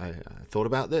 I thought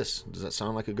about this. Does that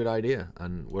sound like a good idea?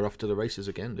 And we're off to the races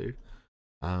again, dude.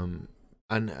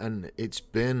 And it's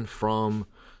been from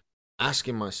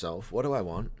asking myself, what do I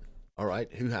want? All right,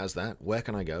 who has that? Where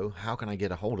can I go? How can I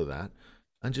get a hold of that?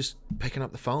 And just picking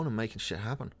up the phone and making shit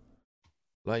happen.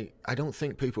 Like, I don't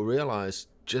think people realize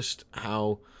just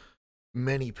how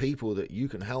many people that you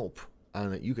can help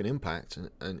and that you can impact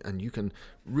and you can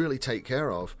really take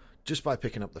care of just by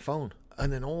picking up the phone.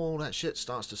 And then all that shit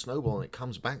starts to snowball and it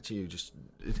comes back to you.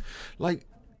 Like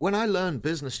when I learned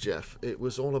business, Jeff, it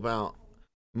was all about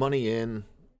money in,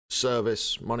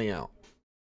 service, money out.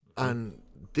 And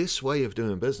this way of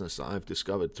doing business that I've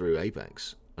discovered through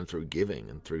Apex and through giving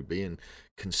and through being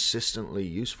consistently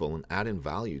useful and adding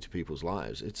value to people's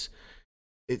lives,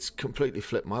 it's completely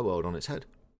flipped my world on its head.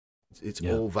 It's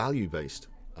all value based.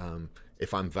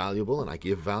 If I'm valuable and I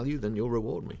give value, then you'll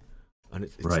reward me. And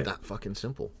it's right. that fucking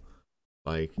simple.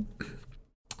 Like,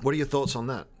 what are your thoughts on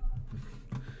that?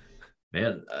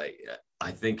 Man,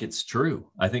 I think it's true.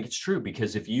 I think it's true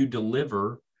because if you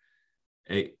deliver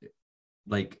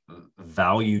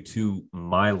value to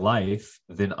my life,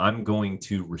 then I'm going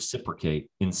to reciprocate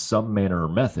in some manner or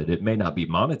method. It may not be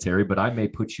monetary, but I may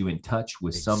put you in touch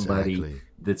with somebody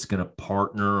that's going to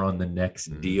partner on the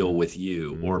next deal with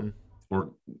you,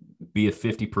 or be a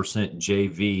 50%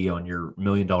 JV on your $1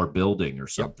 million building or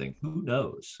something. Yep. Who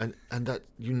knows? And that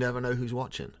you never know who's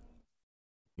watching.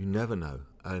 You never know.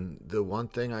 And the one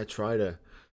thing I try to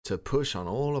push on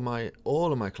all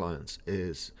of my clients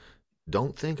is,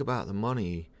 don't think about the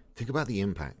money, think about the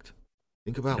impact.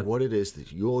 Think about what it is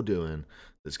that you're doing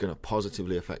that's going to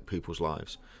positively affect people's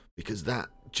lives, because that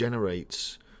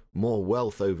generates more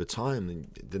wealth over time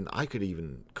than I could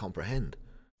even comprehend.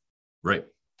 Right.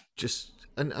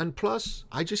 And plus,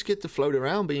 I just get to float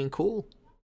around being cool.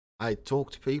 I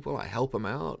talk to people, I help them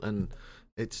out, and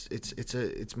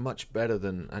it's much better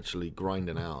than actually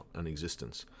grinding out an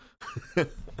existence.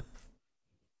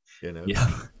 You know.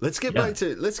 Yeah. Let's get back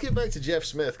to Jeff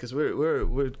Smith, because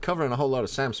we're covering a whole lot of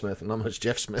Sam Smith and not much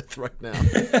Jeff Smith right now.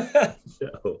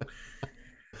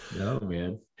 No,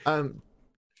 man.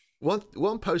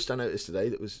 One post I noticed today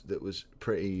that was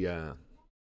pretty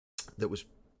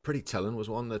telling was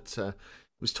one that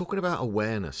was talking about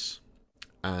awareness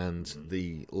and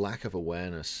the lack of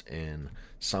awareness in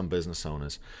some business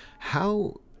owners.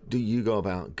 How do you go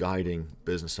about guiding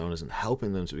business owners and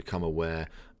helping them to become aware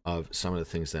of some of the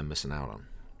things they're missing out on?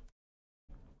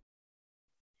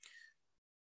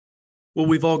 Well,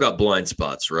 we've all got blind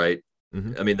spots, right?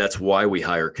 Mm-hmm. I mean, that's why we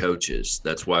hire coaches.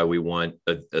 That's why we want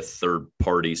a third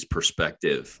party's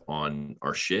perspective on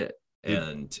our shit.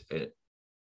 And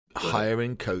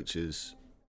hiring coaches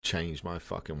changed my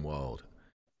fucking world.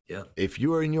 Yeah. If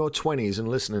you are in your 20s and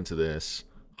listening to this,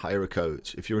 hire a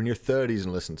coach. If you're in your 30s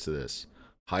and listening to this,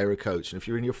 hire a coach. And if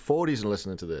you're in your 40s and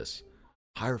listening to this,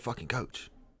 hire a fucking coach.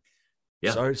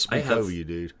 Yeah. Sorry to speak over you,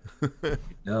 dude.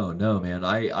 No, man.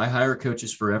 I hire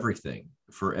coaches for everything.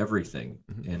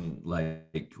 Mm-hmm. And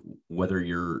like, whether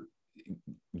you're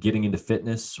getting into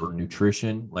fitness or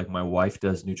nutrition, like my wife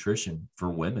does nutrition for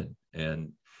women.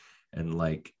 And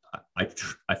like, I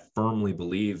firmly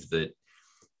believe that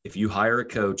if you hire a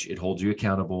coach, it holds you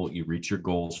accountable. You reach your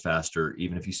goals faster.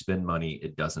 Even if you spend money,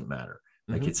 it doesn't matter.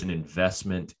 Like, it's an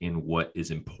investment in what is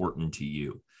important to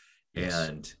you.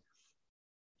 Yes.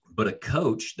 But a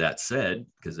coach, that said,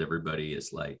 because everybody's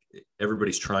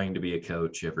trying to be a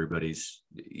coach. Everybody's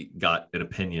got an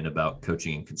opinion about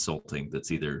coaching and consulting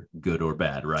that's either good or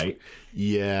bad, right?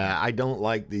 Yeah, I don't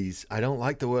like these. I don't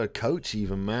like the word coach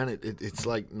even, man. It's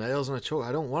like nails on a chalk.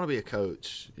 I don't want to be a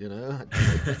coach, you know?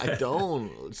 I don't.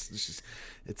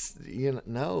 It's you know,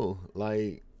 no.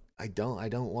 Like, I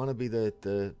don't want to be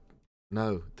the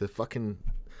fucking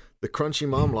crunchy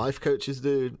mom life coaches,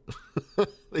 dude.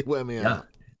 They wear me out.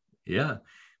 Yeah.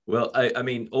 Well, I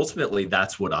mean, ultimately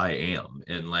that's what I am.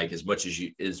 And like, as much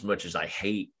as I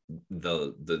hate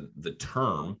the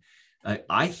term,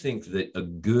 I think that a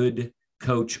good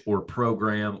coach or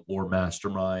program or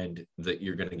mastermind that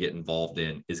you're going to get involved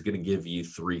in is going to give you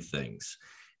three things.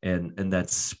 And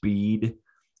that's speed,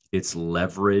 it's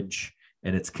leverage,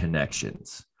 and it's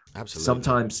connections.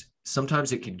 Absolutely.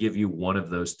 Sometimes it could give you one of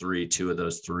those three, two of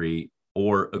those three,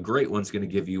 or a great one's going to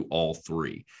give you all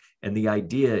three. And the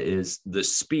idea is the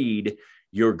speed,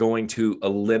 you're going to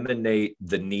eliminate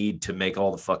the need to make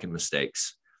all the fucking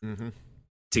mistakes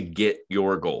to get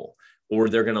your goal. Or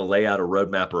they're going to lay out a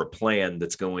roadmap or a plan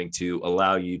that's going to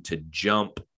allow you to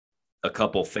jump a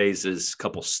couple phases,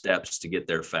 couple steps to get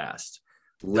there fast.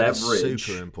 Leverage. That's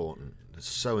super important. It's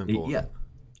so important. Yeah.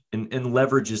 And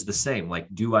leverage is the same.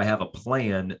 Like, do I have a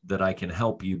plan that I can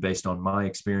help you based on my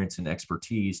experience and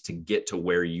expertise to get to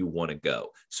where you want to go?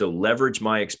 So leverage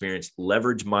my experience,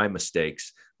 leverage my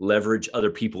mistakes, leverage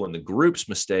other people in the group's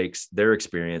mistakes, their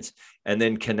experience. And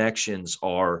then connections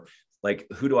are like,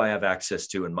 who do I have access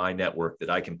to in my network that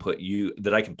I can plug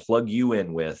you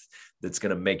in with, that's going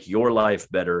to make your life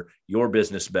better, your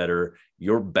business better,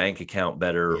 your bank account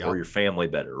better, Yep. or your family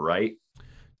better, right?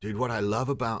 Dude, what I love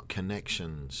about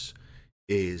connections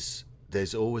is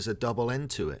there's always a double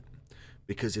end to it.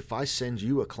 Because if I send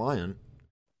you a client,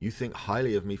 you think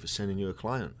highly of me for sending you a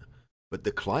client. But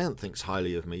the client thinks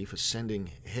highly of me for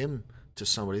sending him to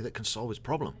somebody that can solve his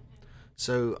problem.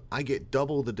 So I get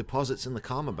double the deposits in the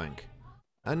Karma Bank.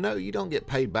 And no, you don't get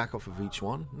paid back off of each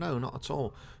one. No, not at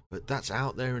all. But that's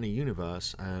out there in the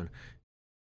universe. And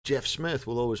Jeff Smith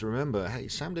will always remember, hey,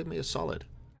 Sam did me a solid.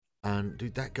 And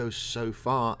dude, that goes so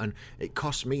far, and it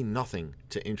costs me nothing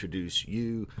to introduce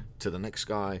you to the next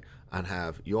guy and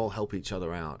have you all help each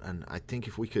other out. And I think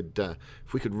if we could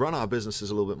run our businesses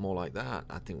a little bit more like that,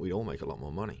 I think we'd all make a lot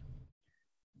more money.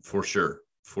 For sure.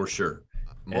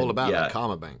 I'm all about that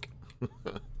Karma Bank.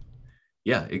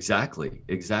 Yeah, exactly.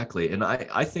 And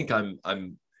I think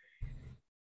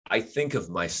I think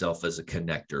of myself as a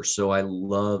connector. So I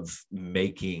love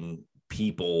making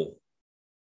people.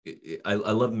 I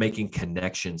love making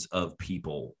connections of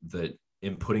people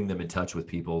and putting them in touch with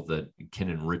people that can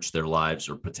enrich their lives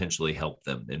or potentially help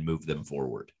them and move them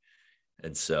forward.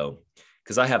 And so,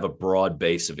 because I have a broad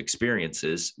base of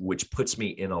experiences, which puts me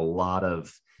in a lot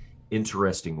of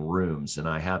interesting rooms, and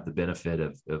I have the benefit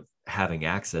of having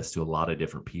access to a lot of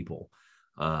different people.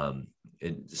 And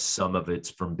some of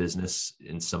it's from business,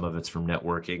 and some of it's from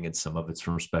networking, and some of it's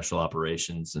from special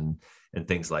operations and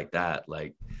things like that.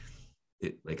 Like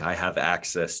I have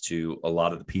access to a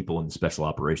lot of the people in the special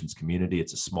operations community.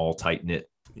 It's a small, tight knit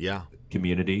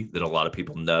community that a lot of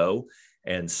people know.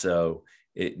 And so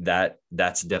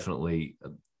that's definitely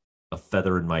a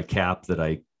feather in my cap that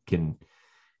I can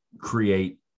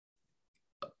create.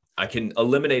 I can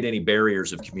eliminate any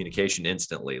barriers of communication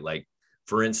instantly. Like,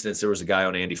 for instance, there was a guy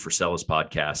on Andy Frisella's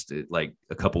podcast like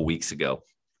a couple weeks ago.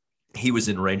 He was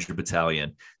in Ranger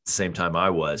Battalion at the same time I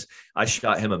was. I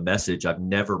shot him a message. I've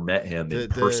never met him in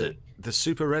person. The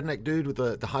super redneck dude with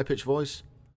the high-pitched voice?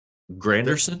 Greg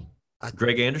Anderson?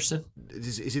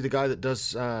 Is he the guy that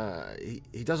does,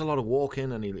 he does a lot of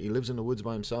walking, and he lives in the woods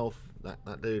by himself,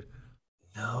 that dude?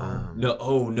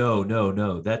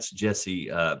 No. That's Jesse.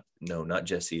 No, not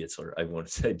Jesse Itzler. I want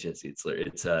to say Jesse Itzler.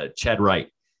 It's Chad Wright.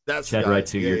 That's Chad Wright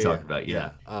who you're talking about. Yeah.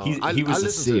 He was a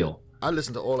SEAL. I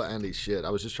listened to all of Andy's shit. I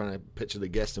was just trying to picture the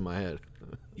guest in my head.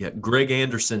 Yeah, Greg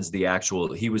Anderson's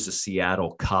he was a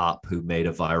Seattle cop who made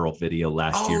a viral video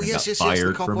last year and got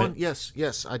fired from it. Yes,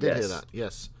 I did hear that.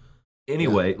 Yes.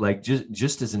 Anyway, like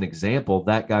just as an example,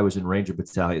 that guy was in Ranger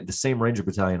Battalion, the same Ranger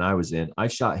Battalion I was in. I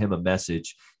shot him a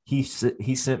message. He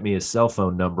sent me his cell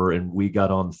phone number, and we got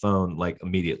on the phone like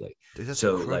immediately. Dude, that's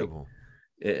incredible.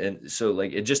 And so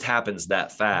like it just happens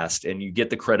that fast, and you get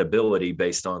the credibility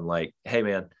based on like, hey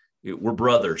man, we're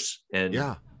brothers. And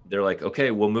they're like, okay,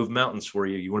 we'll move mountains for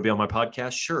you. You want to be on my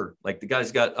podcast? Sure. Like, the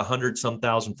guy's got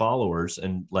 100-some-thousand followers,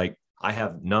 and like I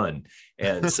have none.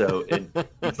 And so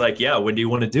it's like, yeah, when do you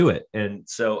want to do it? And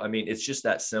so, I mean, it's just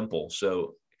that simple.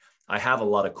 So I have a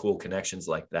lot of cool connections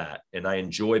like that, and I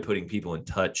enjoy putting people in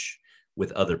touch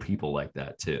with other people like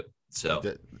that too. So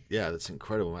that's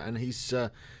incredible. And he's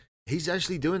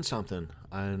actually doing something.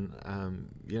 And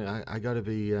I got to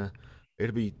be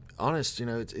honest,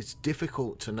 it's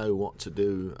difficult to know what to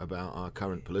do about our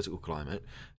current political climate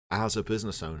as a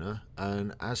business owner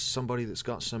and as somebody that's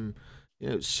got some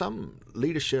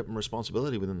leadership and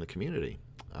responsibility within the community.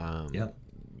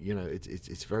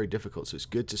 It's very difficult. So it's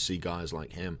good to see guys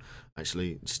like him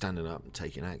actually standing up and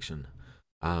taking action.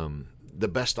 The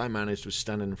best I managed was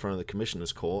standing in front of the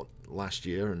commissioner's court last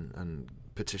year and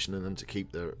petitioning them to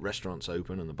keep the restaurants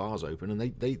open and the bars open,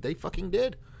 and they fucking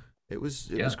did. It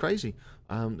was crazy.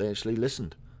 They actually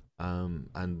listened.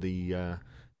 And the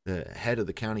head of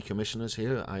the county commissioners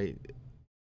here,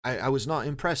 I was not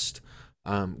impressed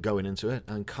going into it,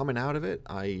 and coming out of it,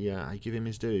 I give him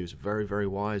his due. He was a very, very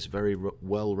wise, very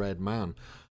well-read man.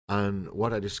 And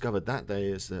what I discovered that day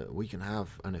is that we can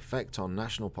have an effect on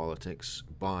national politics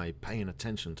by paying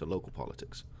attention to local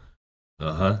politics.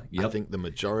 I think the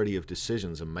majority of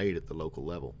decisions are made at the local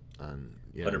level. And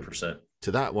 100%.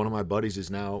 To that, one of my buddies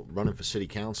is now running for city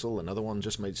council. Another one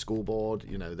just made school board.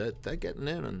 They're getting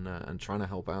in and trying to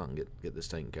help out and get this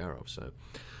taken care of. So,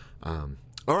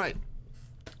 all right,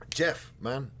 Jeff,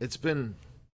 man, it's been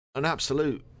an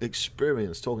absolute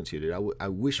experience talking to you, dude. I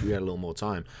wish we had a little more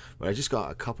time, but I just got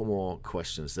a couple more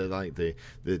questions. They're like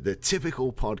the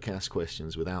typical podcast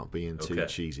questions without being too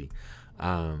cheesy.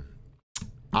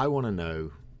 I want to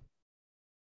know,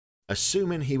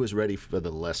 assuming he was ready for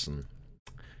the lesson,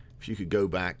 if you could go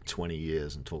back 20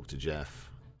 years and talk to Jeff,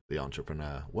 the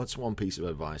entrepreneur. What's one piece of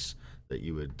advice that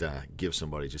you would give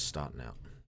somebody just starting out?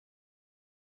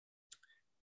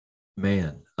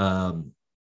 Man,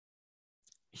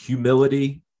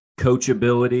 humility,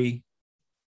 coachability,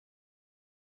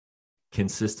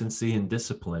 consistency, and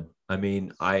discipline. I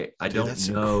mean, I Dude, don't that's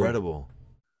know incredible.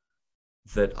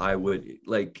 that I would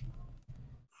like.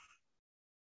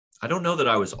 I don't know that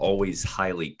I was always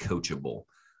highly coachable,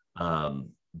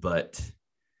 but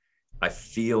I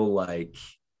feel like,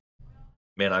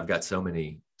 man, I've got so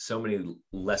many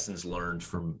lessons learned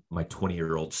from my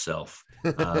 20-year-old self.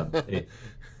 I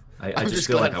just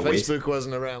feel glad like Facebook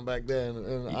wasn't around back then,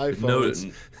 and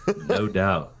iPhones. No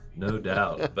doubt.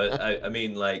 But I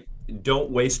mean, like,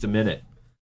 don't waste a minute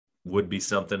would be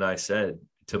something I said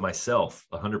to myself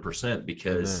 100%,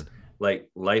 because Amen. like,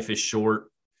 life is short.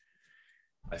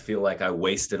 I feel like I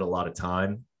wasted a lot of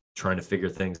time trying to figure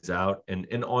things out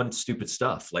and on stupid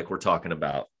stuff like we're talking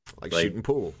about, like shooting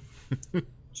pool,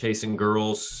 chasing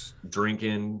girls,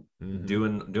 drinking,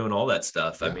 doing all that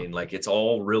stuff. Yeah. I mean, like, it's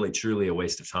all really truly a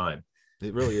waste of time.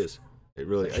 It really is.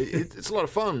 It's a lot of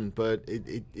fun, but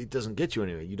it doesn't get you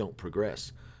anywhere. You don't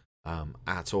progress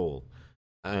at all,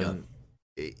 and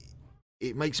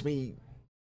it makes me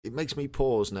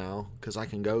pause now, because I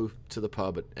can go to the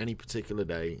pub at any particular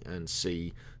day and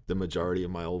see the majority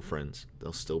of my old friends.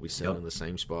 They'll still be sitting in the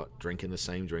same spot, drinking the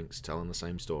same drinks, telling the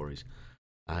same stories,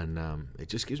 and it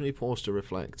just gives me pause to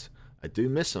reflect. I do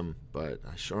miss them, but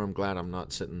I sure am glad I'm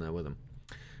not sitting there with them.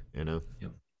 You know.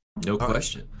 Yep. No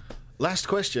question. Right. Last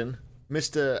question,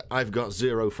 Mr. I've got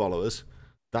 0 followers.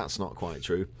 That's not quite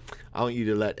true. I want you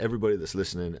to let everybody that's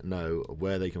listening know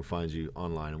where they can find you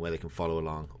online and where they can follow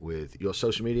along with your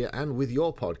social media and with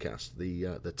your podcast,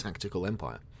 the Tactical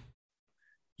Empire.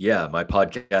 Yeah, my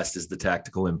podcast is The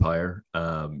Tactical Empire.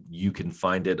 You can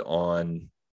find it on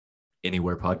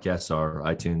anywhere podcasts are,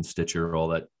 iTunes, Stitcher, all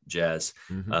that jazz.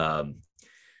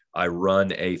 I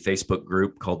run a Facebook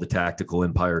group called the Tactical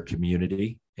Empire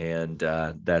Community, and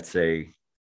that's a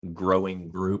growing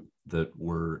group that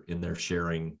we're in there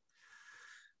sharing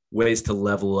ways to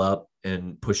level up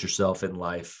and push yourself in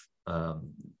life.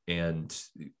 And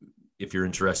if you're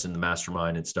interested in the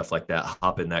mastermind and stuff like that,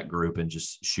 hop in that group and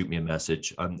just shoot me a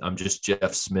message. I'm just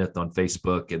Jeff Smith on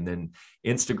Facebook, and then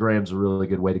Instagram's a really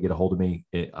good way to get a hold of me.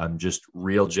 I'm just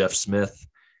Real Jeff Smith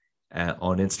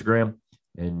on Instagram,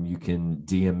 and you can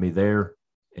DM me there.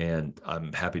 And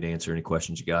I'm happy to answer any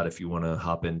questions you got. If you want to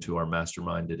hop into our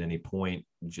mastermind at any point,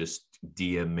 just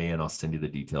DM me and I'll send you the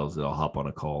details, and I'll hop on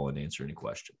a call and answer any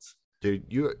questions. Dude,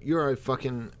 you're a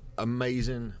fucking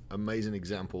amazing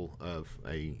example of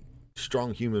a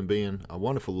strong human being, a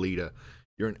wonderful leader.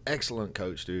 You're an excellent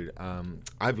coach, dude.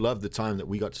 I've loved the time that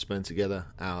we got to spend together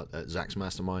out at Zach's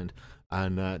Mastermind.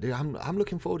 And dude, I'm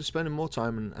looking forward to spending more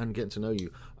time and getting to know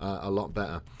you a lot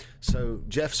better. So,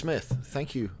 Jeff Smith,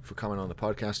 thank you for coming on the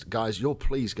podcast. Guys, you'll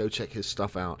please go check his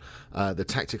stuff out, The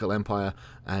Tactical Empire,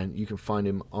 and you can find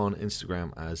him on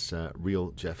Instagram as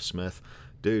Real Jeff Smith.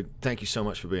 Dude, thank you so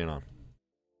much for being on.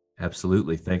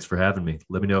 Absolutely. Thanks for having me.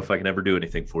 Let me know if I can ever do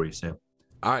anything for you, Sam.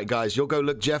 All right, guys, you'll go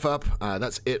look Jeff up.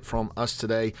 That's it from us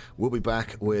today. We'll be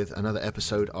back with another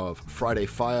episode of Friday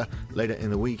Fire later in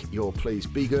the week. You'll please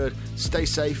be good, stay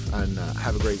safe, and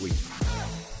have a great week.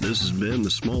 This has been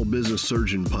the Small Business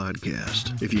Surgeon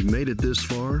Podcast. If you've made it this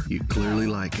far, you clearly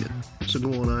like it. So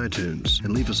go on iTunes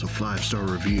and leave us a 5-star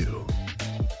review.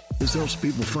 This helps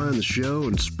people find the show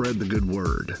and spread the good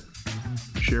word.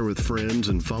 Share with friends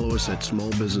and follow us at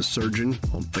Small Business Surgeon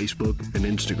on Facebook and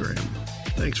Instagram.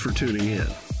 Thanks for tuning in,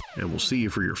 and we'll see you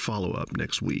for your follow-up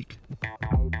next week.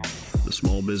 The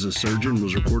Small Business Surgeon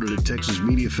was recorded at Texas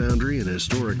Media Foundry in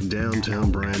historic downtown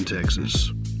Bryan,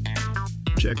 Texas.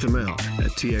 Check them out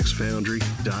at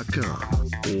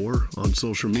txfoundry.com or on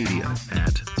social media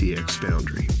at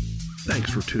txfoundry.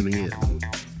 Thanks for tuning in.